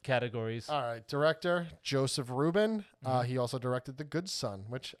the categories. All right, director, Joseph Rubin. He also directed The Good Son,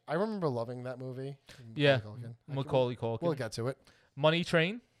 which I remember loving that movie. Yeah, Macaulay Culkin. We'll get to it. Money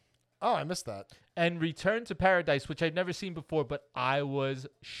Train. Oh, I missed that. And Return to Paradise, which I'd never seen before, but I was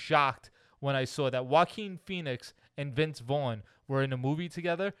shocked when I saw that Joaquin Phoenix and Vince Vaughn were in a movie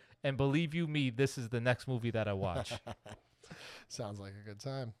together. And believe you me, this is the next movie that I watch. Sounds like a good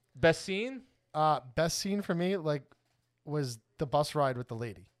time. Best scene? Best scene for me, like, was the bus ride with the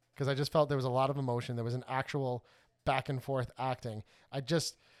lady, because I just felt there was a lot of emotion. There was an actual back and forth acting. I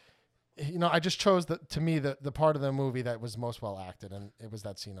just chose the part of the movie that was most well acted, and it was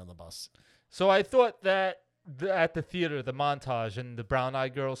that scene on the bus. So I thought that at the theater, the montage and the Brown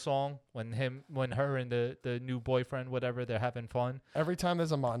Eyed Girl song, when her and the new boyfriend, whatever, they're having fun. Every time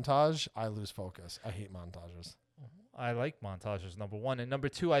there's a montage, I lose focus. I hate montages. I like montages, number one. And number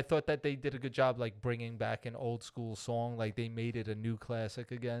two, I thought that they did a good job, like, bringing back an old school song. Like, they made it a new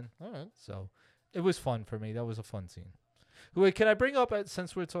classic again. All right. So it was fun for me. That was a fun scene. Wait, can I bring up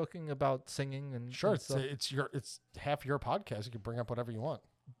since we're talking about singing and Sure, and stuff, it's half your podcast. You can bring up whatever you want.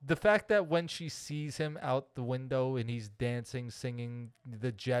 the fact that when she sees him out the window and he's dancing, singing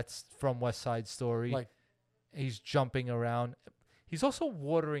the Jets from West Side Story, Like he's jumping around. He's also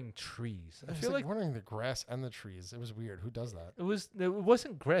watering trees. I it's feel like watering the grass and the trees. It was weird. Who does that? it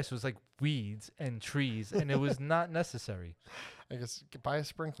wasn't grass. It was like weeds and trees, and it was not necessary. I guess buy a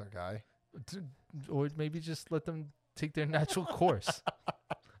sprinkler guy. Or maybe just let them take their natural course.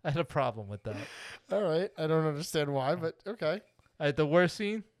 I had a problem with that. All right. I don't understand why, but okay. The worst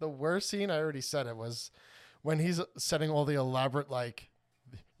scene? The worst scene, I already said it, was when he's setting all the elaborate, like,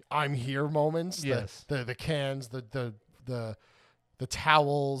 I'm here moments. Yes. The cans, the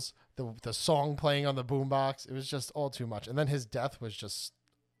towels, the song playing on the boombox. It was just all too much. And then his death was just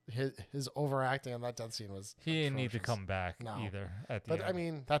his overacting on that death scene was He didn't need to atrocious. come back either at the end. But I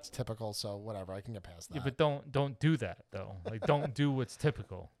mean, that's typical, so whatever. I can get past that. Yeah, but don't do that though. Like don't do what's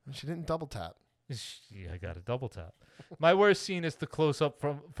typical. She didn't double tap. Yeah, I got a double tap. My worst scene is the close up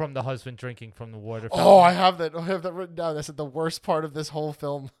from the husband drinking from the water fountain. Oh, I have that written down. I said the worst part of this whole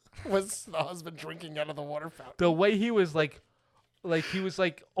film was the husband drinking out of the water fountain. The way he was like he was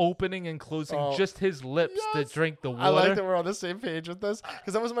like opening and closing just his lips to drink the water. I like that we're on the same page with this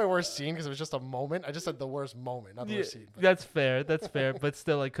because that was my worst scene because it was just a moment. I just said the worst moment, not the worst scene. But. That's fair. That's fair. But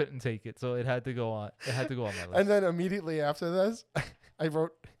still, I couldn't take it, so it had to go on. It had to go on my list. And then immediately after this, I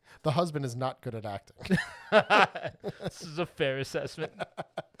wrote, "The husband is not good at acting." This is a fair assessment.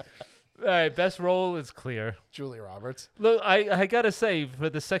 All right, best role is clear. Julia Roberts. Look, I gotta say, for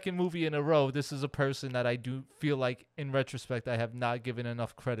the second movie in a row, this is a person that I do feel like, in retrospect, I have not given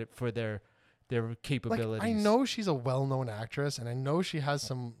enough credit for their capabilities. Like, I know she's a well-known actress, and I know she has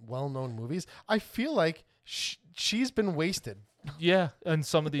some well-known movies. I feel like she's been wasted. Yeah, in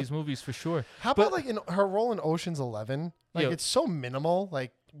some of these movies for sure. How about like in her role in Ocean's 11? Like it's so minimal.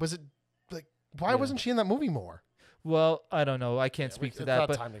 Like was it like why wasn't she in that movie more? Well, I don't know. I can't speak to that. It's not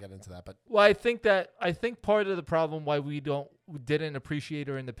but time to get into that. But well, I think part of the problem why we didn't appreciate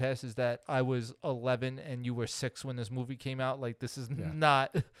her in the past is that I was 11 and you were 6 when this movie came out. Like this is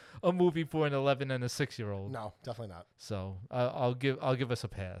not a movie for an 11 and a 6-year-old. No, definitely not. So I'll give us a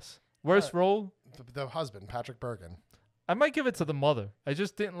pass. Worst role? The husband, Patrick Bergin. I might give it to the mother. I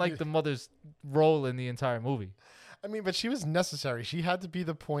just didn't like the mother's role in the entire movie. I mean, but she was necessary. She had to be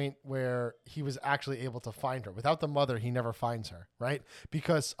the point where he was actually able to find her. Without the mother, he never finds her, right?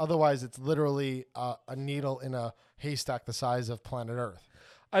 Because otherwise, it's literally a needle in a haystack the size of planet Earth.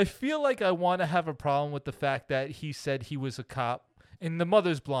 I feel like I want to have a problem with the fact that he said he was a cop, and the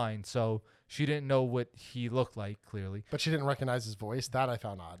mother's blind, so she didn't know what he looked like, clearly. But she didn't recognize his voice. That I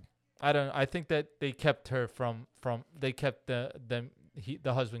found odd. I think that they kept her they kept the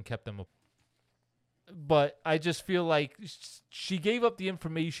husband kept them. But I just feel like she gave up the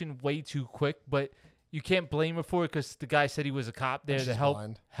information way too quick. But you can't blame her for it because the guy said he was a cop there to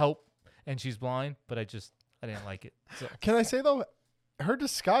help, and she's blind. But I didn't like it. So. Can I say though, her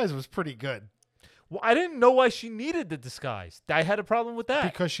disguise was pretty good. Well, I didn't know why she needed the disguise. I had a problem with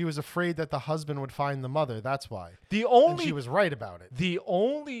that. Because she was afraid that the husband would find the mother. That's why. And she was right about it.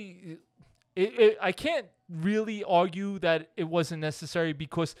 I can't really argue that it wasn't necessary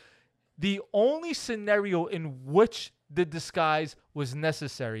because the only scenario in which the disguise was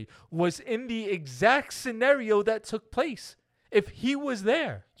necessary was in the exact scenario that took place. If he was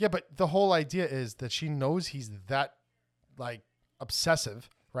there. Yeah, but the whole idea is that she knows he's that like obsessive.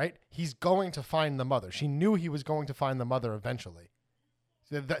 Right? He's going to find the mother. She knew he was going to find the mother eventually.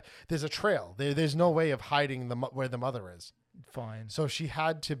 There's a trail. There's no way of hiding where the mother is. Fine. So she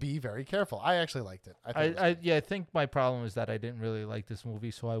had to be very careful. I actually liked it. I think my problem is that I didn't really like this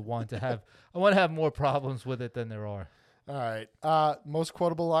movie, so I want to have more problems with it than there are. All right. Most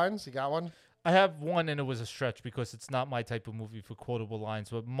quotable lines. You got one? I have one, and it was a stretch because it's not my type of movie for quotable lines.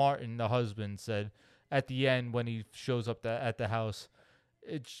 But Martin, the husband, said at the end when he shows up at the house.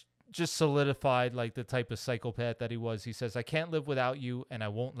 It just solidified like the type of psychopath that he was. He says, "I can't live without you, and I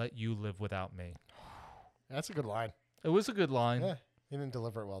won't let you live without me." That's a good line. It was a good line. Yeah, he didn't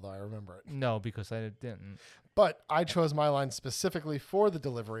deliver it well, though. I remember it. No, because I didn't. But I chose my line specifically for the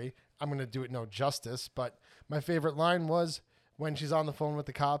delivery. I'm going to do it no justice, but my favorite line was when she's on the phone with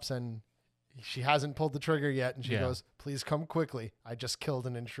the cops and she hasn't pulled the trigger yet, and she goes, "Please come quickly. I just killed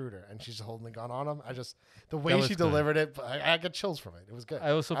an intruder," and she's holding the gun on him. The way she delivered it, I got chills from it. It was good. I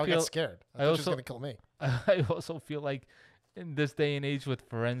got scared. I thought she was going to kill me. I also feel like in this day and age with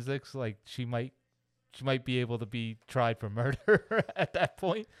forensics, like she might be able to be tried for murder at that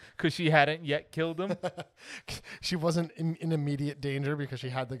point because she hadn't yet killed him. She wasn't in immediate danger because she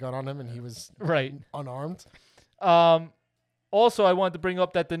had the gun on him and he was unarmed. Also, I wanted to bring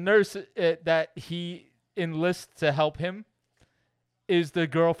up that the nurse that he enlists to help him is the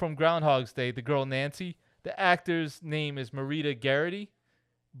girl from Groundhog's Day, the girl Nancy. The actor's name is Marita Garrity.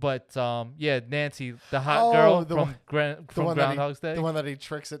 But, Nancy, the hot girl from Groundhog's Day. The one that he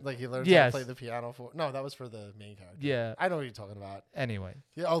tricks it, like he learns how to play the piano for. No, that was for the main character. Yeah. I know what you're talking about. Anyway.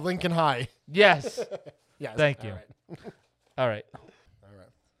 Yeah, Lincoln High. Yes. Yes. Thank you. All right. All right.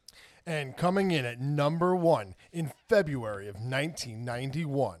 And coming in at number 1 in February of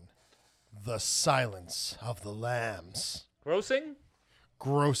 1991, The Silence of the Lambs. Grossing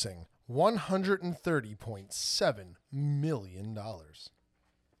 $130.7 million.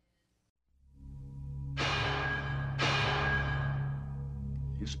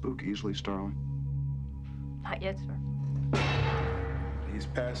 You spook easily, Starling? Not yet, sir. He's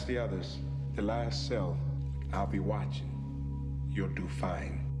past the others. The last cell. I'll be watching. You'll do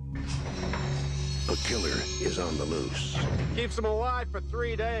fine. A killer is on the loose. Keeps them alive for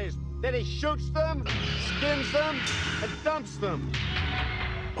 3 days. Then he shoots them, skins them, and dumps them.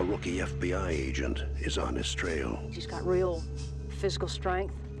 A rookie FBI agent is on his trail. He's got real physical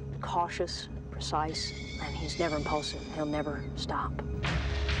strength, cautious, precise, and he's never impulsive. He'll never stop.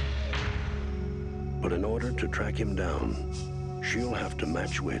 But in order to track him down, she'll have to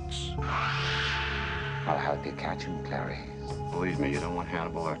match wits. I'll help you catch him, Clary. Believe me, you don't want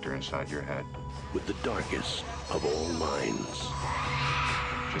Hannibal Lecter inside your head. With the darkest of all minds.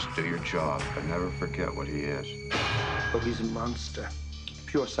 Just do your job, but never forget what he is. Oh, he's a monster.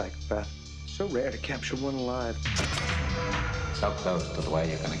 Pure psychopath. So rare to capture one alive. So close to the way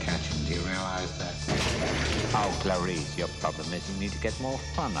you're going to catch him. Do you realize that? Oh, Clarice, your problem is you need to get more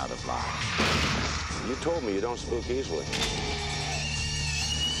fun out of life. You told me you don't spook easily.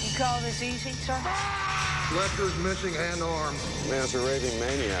 You call this easy, sir? Lecter's missing hand arm. Man's a raving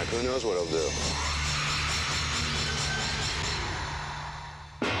maniac. Who knows what he'll do?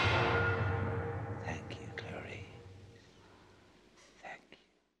 Thank you, Clary. Thank you.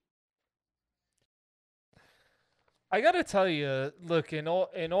 I gotta tell you, look, in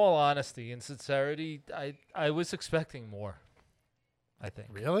all honesty and sincerity, I was expecting more. I think.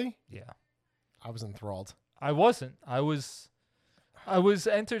 Really? Yeah. I was enthralled. I wasn't. I was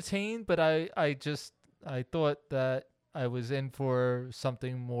entertained, but I thought that I was in for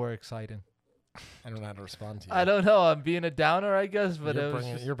something more exciting. I don't know how to respond to you. I don't know. I'm being a downer, I guess, but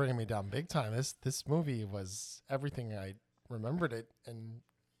you're bringing me down big time. This movie was everything I remembered it, and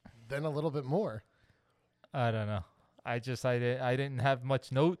then a little bit more. I don't know. I didn't have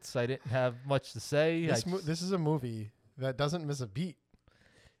much notes. I didn't have much to say. This is a movie that doesn't miss a beat.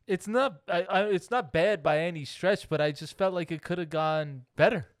 It's not. It's not bad by any stretch, but I just felt like it could have gone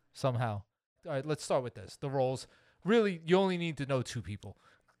better somehow. All right, let's start with this. The roles. Really, you only need to know 2 people.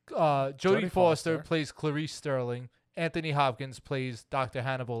 Jodie Foster plays Clarice Sterling. Anthony Hopkins plays Dr.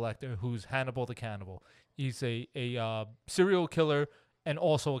 Hannibal Lecter, who's Hannibal the Cannibal. He's a serial killer and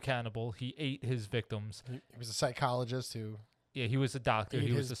also a cannibal. He ate his victims. He was a psychologist who. Yeah, he was a doctor.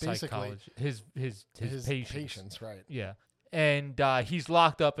 He was a psychologist. His patients, right? Yeah. And he's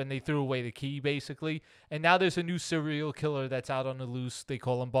locked up, and they threw away the key, basically. And now there's a new serial killer that's out on the loose. They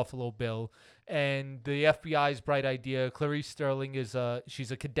call him Buffalo Bill. And the FBI's bright idea, Clarice Sterling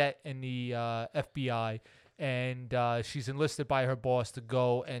she's a cadet in the FBI, and she's enlisted by her boss to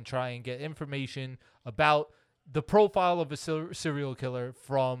go and try and get information about the profile of a serial killer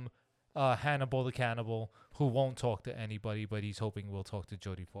from Hannibal the Cannibal, who won't talk to anybody, but he's hoping we'll talk to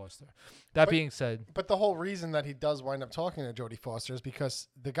Jodie Foster. Being said... But the whole reason that he does wind up talking to Jodie Foster is because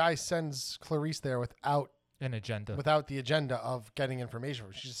the guy sends Clarice there without an agenda. Without the agenda of getting information.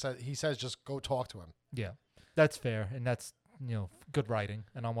 He says just go talk to him. Yeah, that's fair, and that's good writing,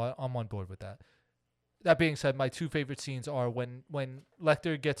 and I'm on board with that. That being said, my 2 favorite scenes are when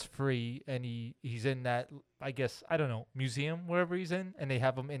Lecter gets free and he's in that, I guess, I don't know, museum, wherever he's in, and they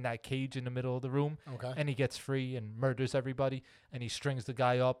have him in that cage in the middle of the room. Okay. And he gets free and murders everybody, and he strings the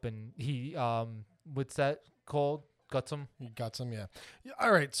guy up, and he, what's that called? Guts him? He guts him, yeah.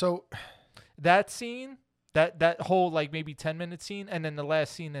 All right, so... That scene, that whole, like, maybe 10-minute scene, and then the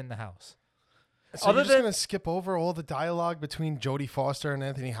last scene in the house. So you're just going to skip over all the dialogue between Jodie Foster and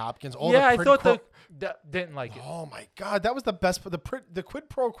Anthony Hopkins? I thought didn't like it. Oh, my God. That was the best. The quid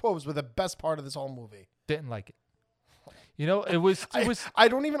pro quos were the best part of this whole movie. Didn't like it. It was. I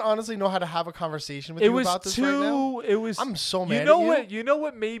don't even honestly know how to have a conversation with you about this right now. I'm so mad at you. You know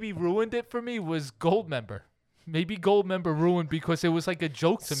what maybe ruined it for me was Goldmember. Maybe Goldmember ruined because it was like a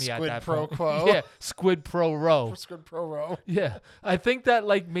joke to me at that point. Squid pro quo. Yeah, Squid pro row. Squid pro row. Yeah, I think that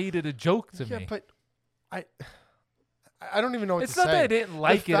like made it a joke to me. Yeah, but I don't even know what It's to not say. that I didn't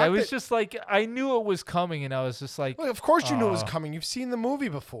like The it. I fact was that- just like, I knew it was coming, and I was just like, Well, of course you knew it was "Aw." coming. You've seen the movie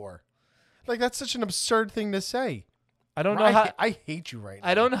before. Like, that's such an absurd thing to say. I don't know how. I hate you right now.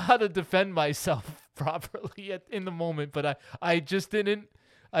 I don't know how to defend myself properly in the moment, but I just didn't.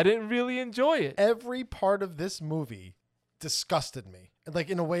 I didn't really enjoy it. Every part of this movie disgusted me, like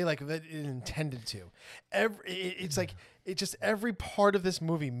in a way like that it intended to. It's like it just every part of this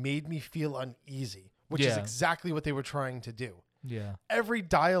movie made me feel uneasy, which is Yeah. exactly what they were trying to do. Yeah. Every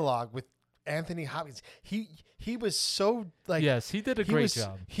dialogue with Anthony Hopkins, he was so like Yes, he did a great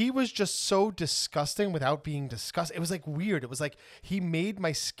job. He was just so disgusting without being disgusting. It was like weird. It was like he made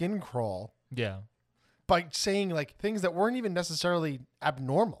my skin crawl Yeah. by saying like things that weren't even necessarily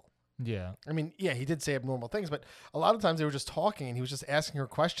abnormal. Yeah. I mean, yeah, he did say abnormal things, but a lot of times they were just talking and he was just asking her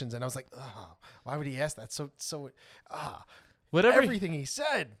questions, and I was like, oh, why would he ask that? Whatever everything he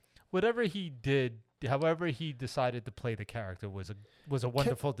said. Whatever he did, however he decided to play the character was a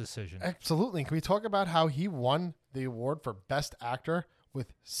wonderful decision. Absolutely. Can we talk about how he won the award for Best Actor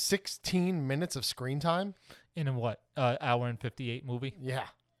with 16 minutes of screen time? In a what? Hour and 58 movie? Yeah.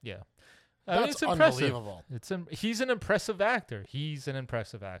 Yeah. That's it's impressive. unbelievable. He's an impressive actor. He's an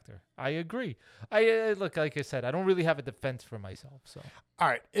impressive actor. I agree. I look, like I said, I don't really have a defense for myself. So All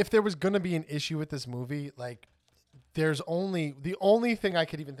right. If there was going to be an issue with this movie, like the only thing I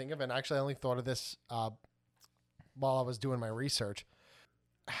could even think of, and actually I only thought of this while I was doing my research.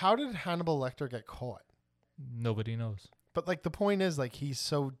 How did Hannibal Lecter get caught? nobody knows. But like the point is, like, he's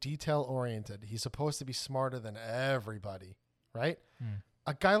so detail oriented. He's supposed to be smarter than everybody, right?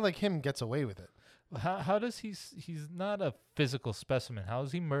 A guy like him gets away with it. How does he's not a physical specimen? How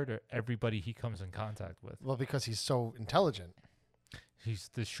does he murder everybody he comes in contact with? Well, because he's so intelligent. He's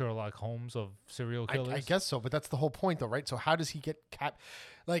the Sherlock Holmes of serial killers. I guess so, but that's the whole point, though, right? So how does he get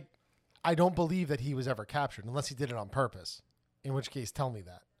Like, I don't believe that he was ever captured unless he did it on purpose. In which case, tell me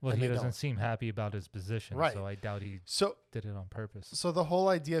that. Well, And he they doesn't don't. seem happy about his position, Right. so I doubt he did it on purpose. So the whole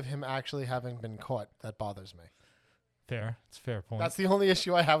idea of him actually having been caught, that bothers me. Fair. It's a fair point. That's the only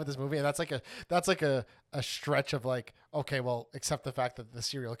issue I have with this movie, and that's like a stretch of like, okay, well, except the fact that the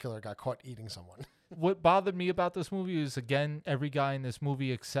serial killer got caught eating someone. What bothered me about this movie is, again, every guy in this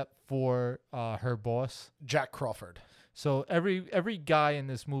movie except for her boss, Jack Crawford. So every guy in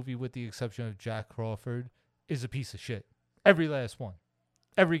this movie, with the exception of Jack Crawford, is a piece of shit. Every last one.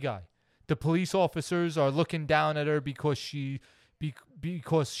 Every guy. The police officers are looking down at her because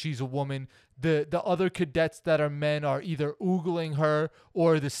because she's a woman. The other cadets that are men are either oogling her,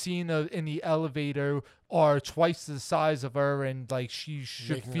 or the scene in the elevator are twice the size of her, and like she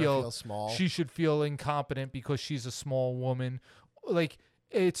should Making her feel small. She should feel incompetent because she's a small woman. Like,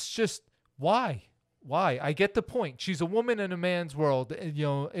 it's just why? I get the point. She's a woman in a man's world. And,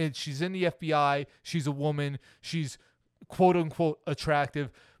 and she's in the FBI. She's a woman. She's quote unquote attractive.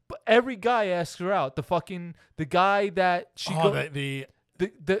 But every guy asks her out. The guy that she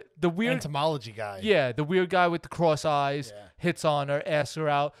the weird entomology guy. Yeah, the weird guy with the cross eyes hits on her, asks her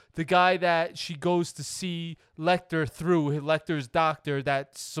out. The guy that she goes to see Lecter through, Lecter's doctor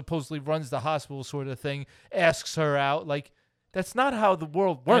that supposedly runs the hospital sort of thing, asks her out. Like, that's not how the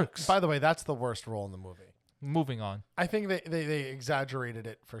world works. And by the way, that's the worst role in the movie. Moving on. I think they exaggerated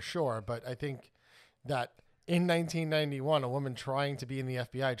it for sure, but I think that in 1991, a woman trying to be in the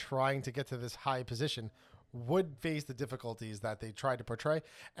FBI, trying to get to this high position, would face the difficulties that they tried to portray.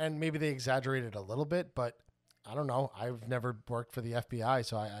 And maybe they exaggerated a little bit, but I don't know. I've never worked for the FBI,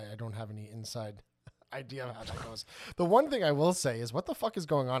 so I don't have any inside idea of how that goes. The one thing I will say is, what the fuck is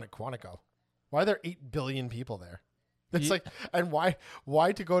going on at Quantico? Why are there 8 billion people there? It's like, and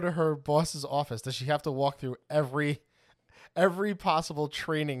why to go to her boss's office? Does she have to walk through every possible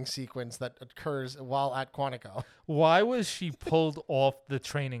training sequence that occurs while at Quantico? Why was she pulled off the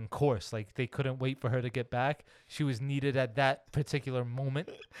training course? Like, they couldn't wait for her to get back? She was needed at that particular moment?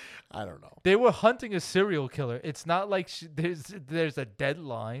 I don't know. They were hunting a serial killer. It's not like there's a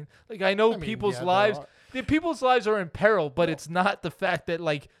deadline. Like, I know people's lives are in peril, but it's not the fact that,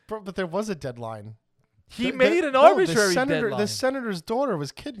 like... But there was a deadline. He made an arbitrary deadline. The senator's daughter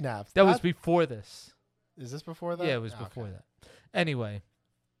was kidnapped. That was before this. Is this before that? Yeah, it was before that. Anyway,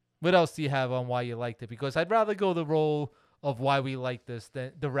 what else do you have on why you liked it? Because I'd rather go the role of why we like this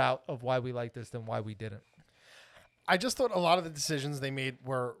than the route of why we like this than why we didn't. I just thought a lot of the decisions they made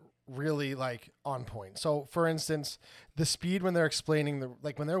were really like on point. So for instance, the speed when they're explaining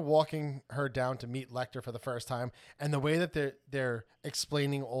when they're walking her down to meet Lecter for the first time, and the way that they're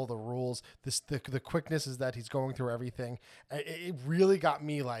explaining all the rules, the quickness is that he's going through everything. It really got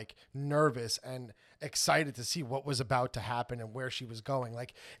me like nervous and excited to see what was about to happen and where she was going.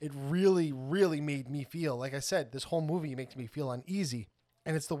 Like it really, really made me feel, like I said, this whole movie makes me feel uneasy.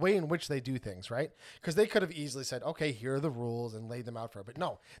 And it's the way in which they do things, right? Because they could have easily said, okay, here are the rules and laid them out for her. But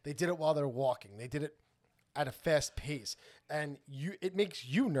no, they did it while they're walking. They did it at a fast pace. And it makes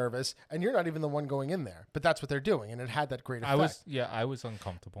you nervous, and you're not even the one going in there. But that's what they're doing, and it had that great effect. I was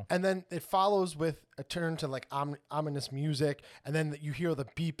uncomfortable. And then it follows with a turn to like ominous music, and then you hear the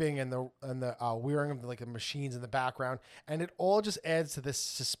beeping and the whirring of the machines in the background, and it all just adds to this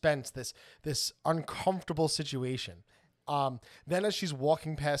suspense, this uncomfortable situation. Then as she's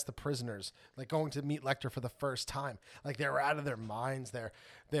walking past the prisoners, like going to meet Lecter for the first time, like they're out of their minds.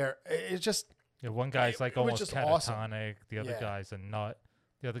 It's just, one guy's like almost catatonic. Awesome. The other guy's a nut.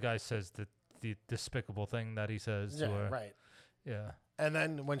 The other guy says the despicable thing that he says to her. Right. Yeah. And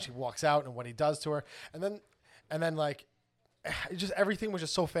then when she walks out and what he does to her, and then like, it just, everything was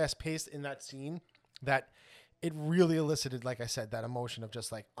just so fast paced in that scene that it really elicited, like I said, that emotion of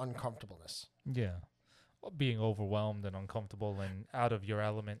just like uncomfortableness. Yeah. Being overwhelmed and uncomfortable and out of your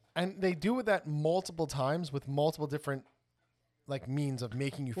element. And they do that multiple times with multiple different like means of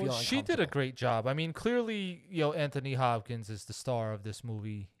making you feel uncomfortable. She did a great job. I mean, clearly, Anthony Hopkins is the star of this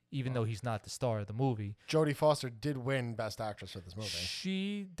movie, even though he's not the star of the movie. Jodie Foster did win Best Actress for this movie.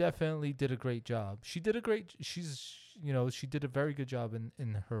 She definitely did a great job. She did a very good job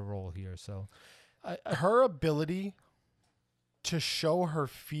in her role here. So her ability to show her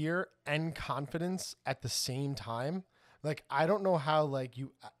fear and confidence at the same time, like I don't know how like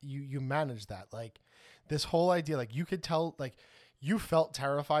you manage that. Like this whole idea, like you could tell, like you felt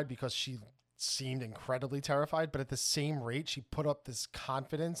terrified because she seemed incredibly terrified, but at the same rate she put up this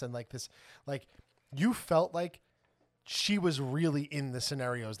confidence and like this, like you felt like she was really in the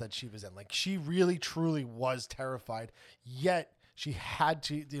scenarios that she was in. Like she really truly was terrified, yet she had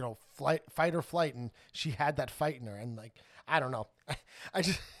to, fight or flight, and she had that fight in her. And like, I don't know. I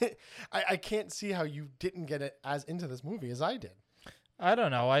just, I can't see how you didn't get it as into this movie as I did. I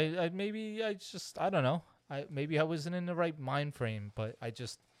don't know. I don't know. Maybe I wasn't in the right mind frame, but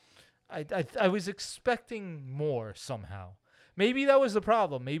I was expecting more somehow. Maybe that was the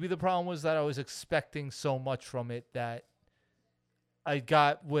problem. Maybe the problem was that I was expecting so much from it that I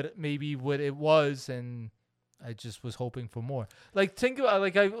got what it was, and I just was hoping for more. Like think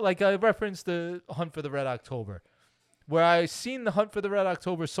about I referenced the Hunt for the Red October, where I've seen the Hunt for the Red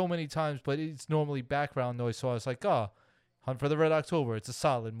October so many times, but it's normally background noise. So I was like, Hunt for the Red October, it's a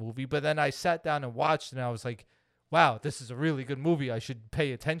solid movie. But then I sat down and watched, and I was like, wow, this is a really good movie. I should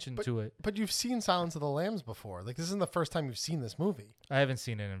pay attention to it. But you've seen Silence of the Lambs before. Like this isn't the first time you've seen this movie. I haven't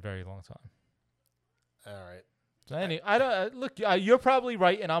seen it in a very long time. All right. So anyway, I don't look. You're probably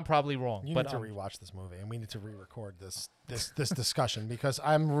right, and I'm probably wrong. You need to rewatch this movie, and we need to re-record this discussion because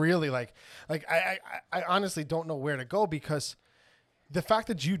I'm really like I honestly don't know where to go, because the fact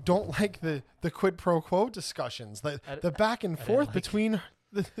that you don't like the quid pro quo discussions, the back and forth between.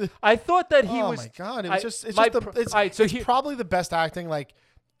 I thought that he was. Oh my god! It's probably the best acting like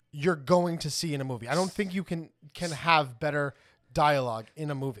you're going to see in a movie. I don't think you can have better dialogue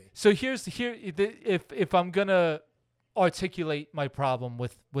in a movie. So if I'm gonna articulate my problem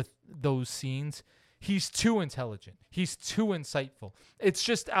with those scenes, he's too intelligent. He's too insightful. It's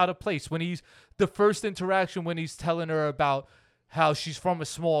just out of place when he's the first interaction when he's telling her about how she's from a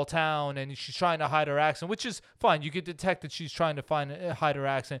small town and she's trying to hide her accent, which is fine. You could detect that she's trying to hide her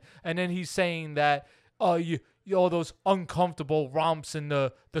accent. And then he's saying that, you all those uncomfortable romps in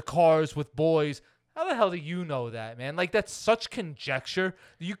the cars with boys. How the hell do you know that, man? Like, that's such conjecture.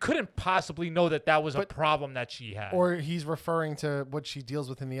 You couldn't possibly know that was a problem that she had. Or he's referring to what she deals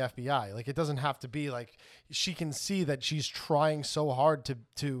with in the FBI. Like, it doesn't have to be like she can see that she's trying so hard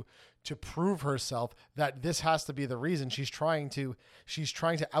to prove herself that this has to be the reason. She's trying to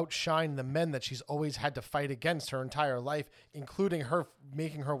outshine the men that she's always had to fight against her entire life, including her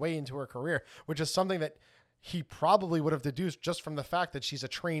making her way into her career, which is something that he probably would have deduced just from the fact that she's a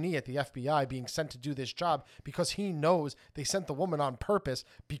trainee at the FBI being sent to do this job, because he knows they sent the woman on purpose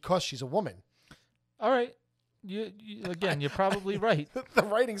because she's a woman. All right. You're probably right. The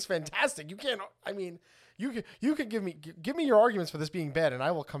writing's fantastic. You can't, I mean, you could give me your arguments for this being bad, and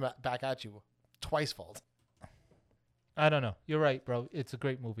I will come back at you twice-fold. I don't know. You're right, bro. It's a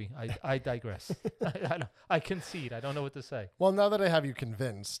great movie. I digress. I concede. I don't know what to say. Well, now that I have you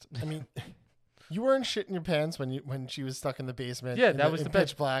convinced, I mean, You weren't shitting your pants when she was stuck in the basement. Yeah, that was the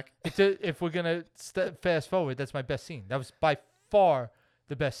pitch best. black. If we're gonna fast forward, that's my best scene. That was by far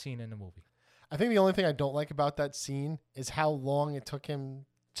the best scene in the movie. I think the only thing I don't like about that scene is how long it took him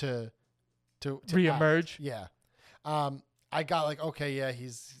to reemerge. Act. Yeah. I got like, okay, yeah,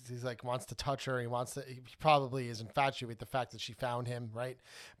 he's like wants to touch her. He probably is infatuated with the fact that she found him, right?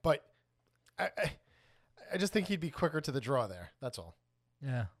 But I just think he'd be quicker to the draw there. That's all.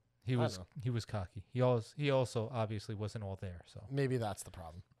 Yeah. He was cocky. He also obviously wasn't all there. So maybe that's the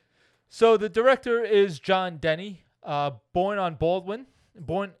problem. So the director is John Denny, born in Baldwin,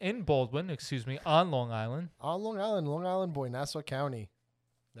 on Long Island. On Long Island, Long Island boy, Nassau County.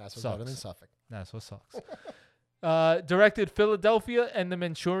 Nassau's better than Suffolk. Nassau sucks. Directed Philadelphia and The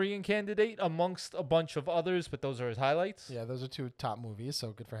Manchurian Candidate, amongst a bunch of others, but those are his highlights. Yeah, those are 2 top movies,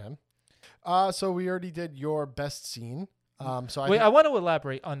 so good for him. So we already did your best scene. I want to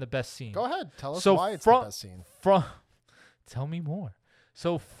elaborate on the best scene. Go ahead. Tell us why it's the best scene. Tell me more.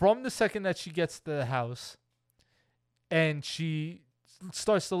 So from the second that she gets to the house and she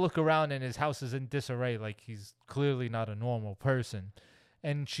starts to look around and his house is in disarray, like he's clearly not a normal person,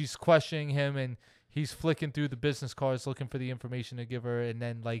 and she's questioning him and he's flicking through the business cards looking for the information to give her, and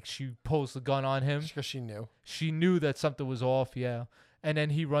then like she pulls the gun on him. Because she knew that something was off, yeah. And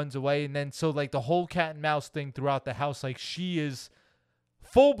then he runs away, and then so like the whole cat and mouse thing throughout the house, like she is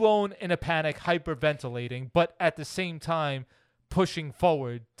full blown in a panic, hyperventilating, but at the same time pushing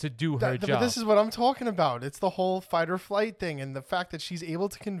forward to do her job. But this is what I'm talking about. It's the whole fight or flight thing, and the fact that she's able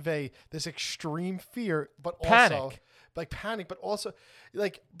to convey this extreme fear, but also panic, but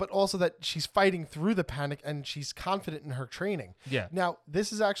also that she's fighting through the panic and she's confident in her training. Yeah. Now,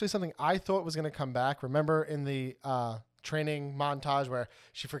 this is actually something I thought was going to come back. Remember in the training montage where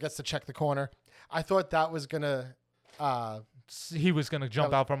she forgets to check the corner? I thought that was going to he was going to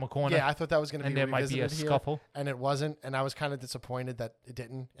jump out from a corner. Yeah, I thought that was going to be there might be a scuffle, and it wasn't, and I was kind of disappointed that it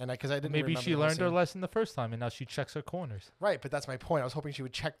didn't, and because I didn't. Maybe she learned her lesson the first time, and now she checks her corners. Right, but that's my point. I was hoping she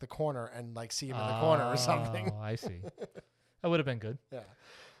would check the corner and like see him in the corner or something. Oh, I see. That would have been good. Yeah,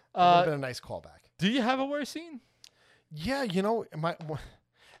 would have been a nice callback. Do you have a worse scene? Yeah,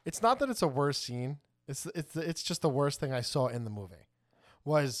 it's not that it's a worse scene. It's just the worst thing I saw in the movie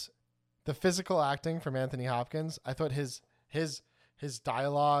was the physical acting from Anthony Hopkins. I thought his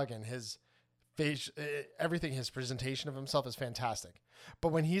dialogue and his face, everything, his presentation of himself is fantastic. But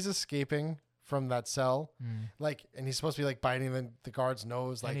when he's escaping from that cell, and he's supposed to be like biting the guard's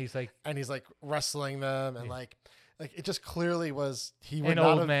nose, and he's like wrestling them, and like it just clearly was he would an not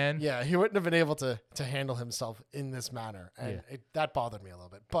old have, man. Yeah, he wouldn't have been able to handle himself in this manner, and that bothered me a little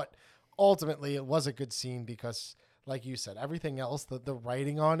bit. But ultimately, it was a good scene because, like you said, everything else, the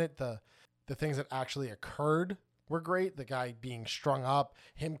writing on it, the things that actually occurred were great. The guy being strung up,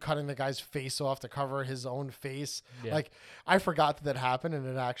 him cutting the guy's face off to cover his own face. Yeah. Like, I forgot that happened, and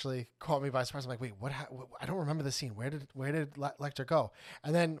it actually caught me by surprise. I'm like, wait, what? I don't remember the scene. Where did Lecter go?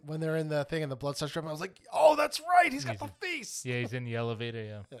 And then when they're in the thing and the blood starts dripping, I was like, oh, that's right. He's got the face. Yeah, he's in the elevator.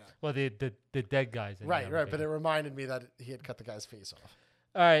 Yeah. Well, the dead guy's in the elevator. Right. But it reminded me that he had cut the guy's face off.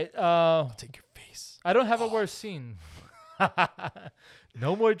 All right. I'll take your face. I don't have a worse scene.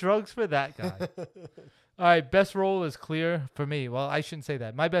 No more drugs for that guy. All right, best role is clear for me. Well, I shouldn't say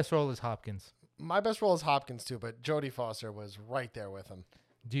that. My best role is Hopkins. My best role is Hopkins too, but Jodie Foster was right there with him.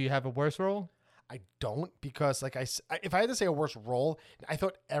 Do you have a worse role? I don't, because like if I had to say a worse role, I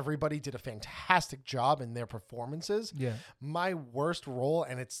thought everybody did a fantastic job in their performances. Yeah. My worst role,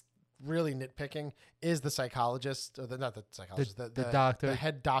 and it's really nitpicking, is the psychologist, or not the psychologist, the doctor, the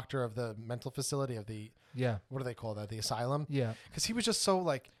head doctor of the mental facility of the what do they call that? The asylum. Yeah. Because he was just so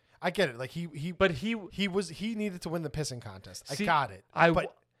like, I get it. Like he he needed to win the pissing contest. I got it.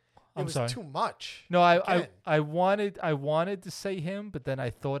 But it was too much. No, I wanted to say him, but then I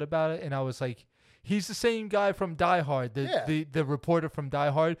thought about it and I was like, he's the same guy from Die Hard, the reporter from Die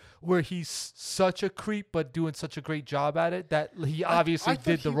Hard, where he's such a creep but doing such a great job at it that he obviously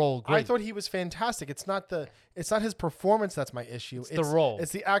did the role great. I thought he was fantastic. It's not his performance that's my issue. It's the role.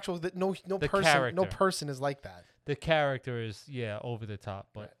 It's the actual no person is like that. The character is over the top,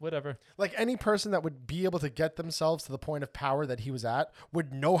 but whatever. Like any person that would be able to get themselves to the point of power that he was at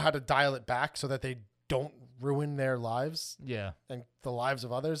would know how to dial it back so that they don't ruin their lives. Yeah. And the lives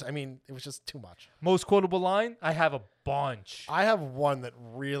of others. I mean, it was just too much. Most quotable line? I have a bunch. I have one that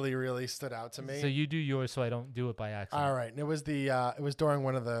really, really stood out to me. So you do yours so I don't do it by accident. All right. And it was it was during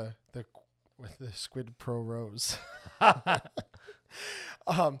one of the Squid Pro Rows.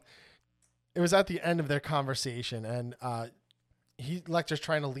 It was at the end of their conversation, and Lecter's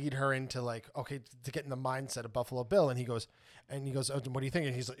trying to lead her into like, okay, to get in the mindset of Buffalo Bill, and he goes, oh, what do you think?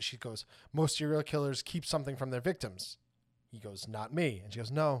 And she goes, most serial killers keep something from their victims. He goes, not me. And she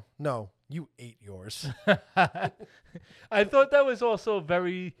goes, no, you ate yours. I thought that was also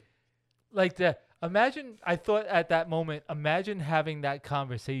very, like, I thought at that moment, imagine having that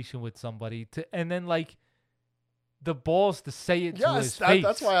conversation with somebody and then like the balls to say it to his face.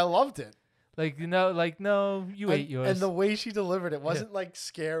 That's why I loved it. Like, no, you ate yours. And the way she delivered it wasn't like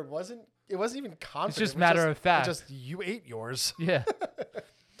scared. It wasn't even confident. It's just matter of fact. Just you ate yours. Yeah.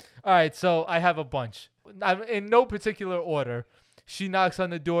 All right, so I have a bunch. In no particular order. She knocks on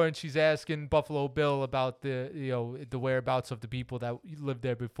the door and she's asking Buffalo Bill about the whereabouts of the people that lived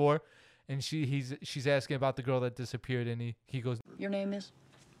there before, and she's asking about the girl that disappeared, and he goes, Your name is?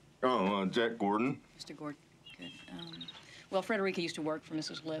 Oh, Jack Gordon. Mr. Gordon. Good. Well, Frederica used to work for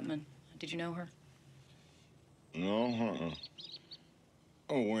Mrs. Lippman. Did you know her? No,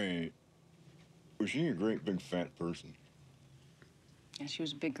 Oh, wait. Was she a great big fat person? Yeah, she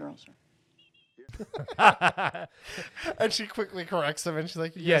was a big girl, sir. And she quickly corrects him, and she's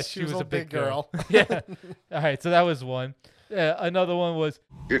like, yes, she was a big girl. Yeah. All right, so that was one. Another one was,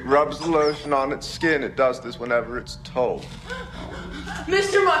 it rubs the lotion on its skin. It does this whenever it's told.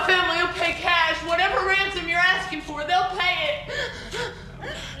 Mister, my family will pay cash. Whatever ransom you're asking for, they'll pay it.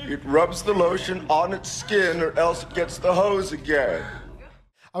 It rubs the lotion on its skin, or else it gets the hose again.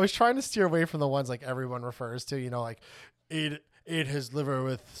 I was trying to steer away from the ones like everyone refers to, like ate his liver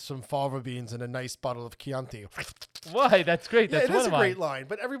with some fava beans and a nice bottle of Chianti. Why? That's great. That's it is a great line,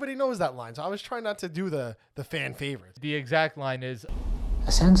 but everybody knows that line, so I was trying not to do the fan favorites. The exact line is,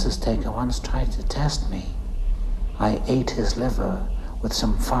 a census taker once tried to test me. I ate his liver with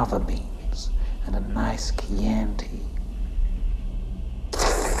some fava beans and a nice Chianti.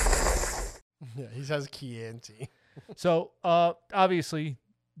 Yeah, he says Chianti. So, obviously,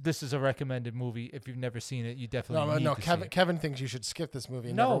 this is a recommended movie. If you've never seen it, you definitely need to see it. Kevin thinks you should skip this movie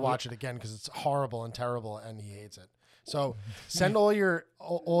and never watch it again because it's horrible and terrible, and he hates it. So send all your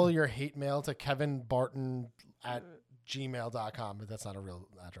hate mail to kevinbarton@gmail.com, but that's not a real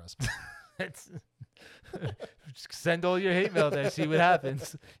address. Send all your hate mail there. See what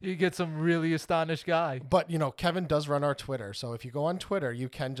happens. You get some really astonished guy. But, Kevin does run our Twitter. So if you go on Twitter, you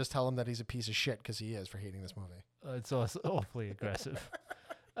can just tell him that he's a piece of shit because he is for hating this movie. It's also awfully aggressive.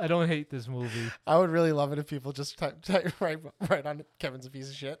 I don't hate this movie. I would really love it if people just type right on Kevin's a piece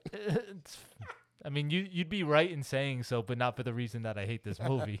of shit. I mean, you'd be right in saying so, but not for the reason that I hate this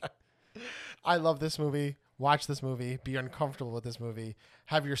movie. I love this movie. Watch this movie. Be uncomfortable with this movie.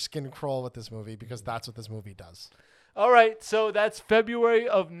 Have your skin crawl with this movie because that's what this movie does. All right, so that's February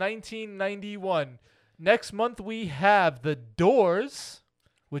of 1991. Next month we have The Doors,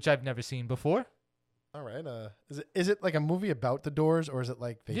 which I've never seen before. All right. Is it like a movie about the Doors, or is it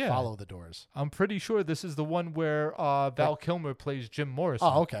like they follow the Doors? I'm pretty sure this is the one where Val Kilmer plays Jim Morrison.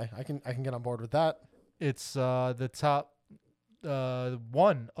 Oh, okay. I can get on board with that. It's the top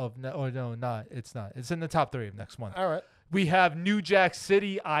one of it's not. It's in the top 3 of next month. All right. We have New Jack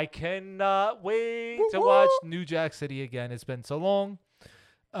City. I cannot wait to watch New Jack City again. It's been so long.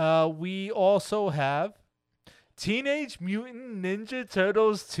 We also have Teenage Mutant Ninja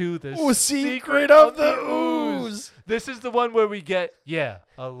Turtles 2, The Secret of the Ooze. This is the one where we get,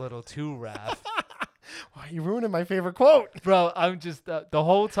 a little too rough. Why are you ruining my favorite quote? Bro, I'm just, the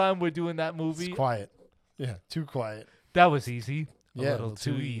whole time we're doing that movie. It's quiet. Yeah, too quiet. That was easy. A little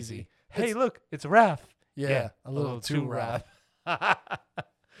too easy. Hey, look, it's Raph. Yeah, a little too Raph.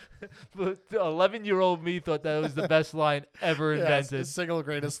 But the 11-year-old me thought that was the best line ever invented. It's the single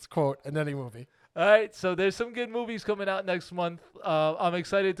greatest quote in any movie. All right, so there's some good movies coming out next month. I'm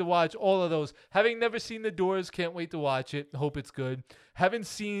excited to watch all of those. Having never seen The Doors, can't wait to watch it. Hope it's good. Haven't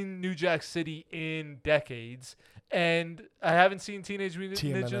seen New Jack City in decades. And I haven't seen Teenage Mutant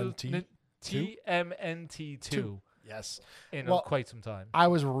Ninja TMNT 2. Yes. In quite some time. I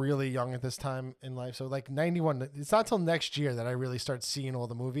was really young at this time in life. So like 91, it's not till next year that I really start seeing all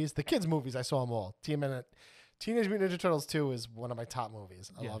the movies. The kids' movies, I saw them all. Teenage Mutant Ninja Turtles 2 is one of my top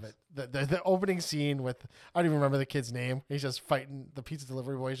movies. I love it. The opening scene with, I don't even remember the kid's name. He's just fighting, the pizza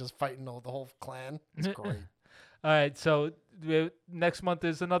delivery boy is just fighting the whole clan. It's great. All right, so next month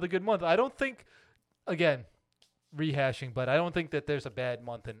is another good month. I don't think, again, rehashing, but I don't think that there's a bad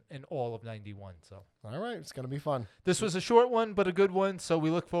month in all of 91. So all right, it's going to be fun. This was a short one, but a good one. So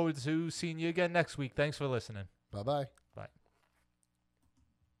we look forward to seeing you again next week. Thanks for listening. Bye-bye.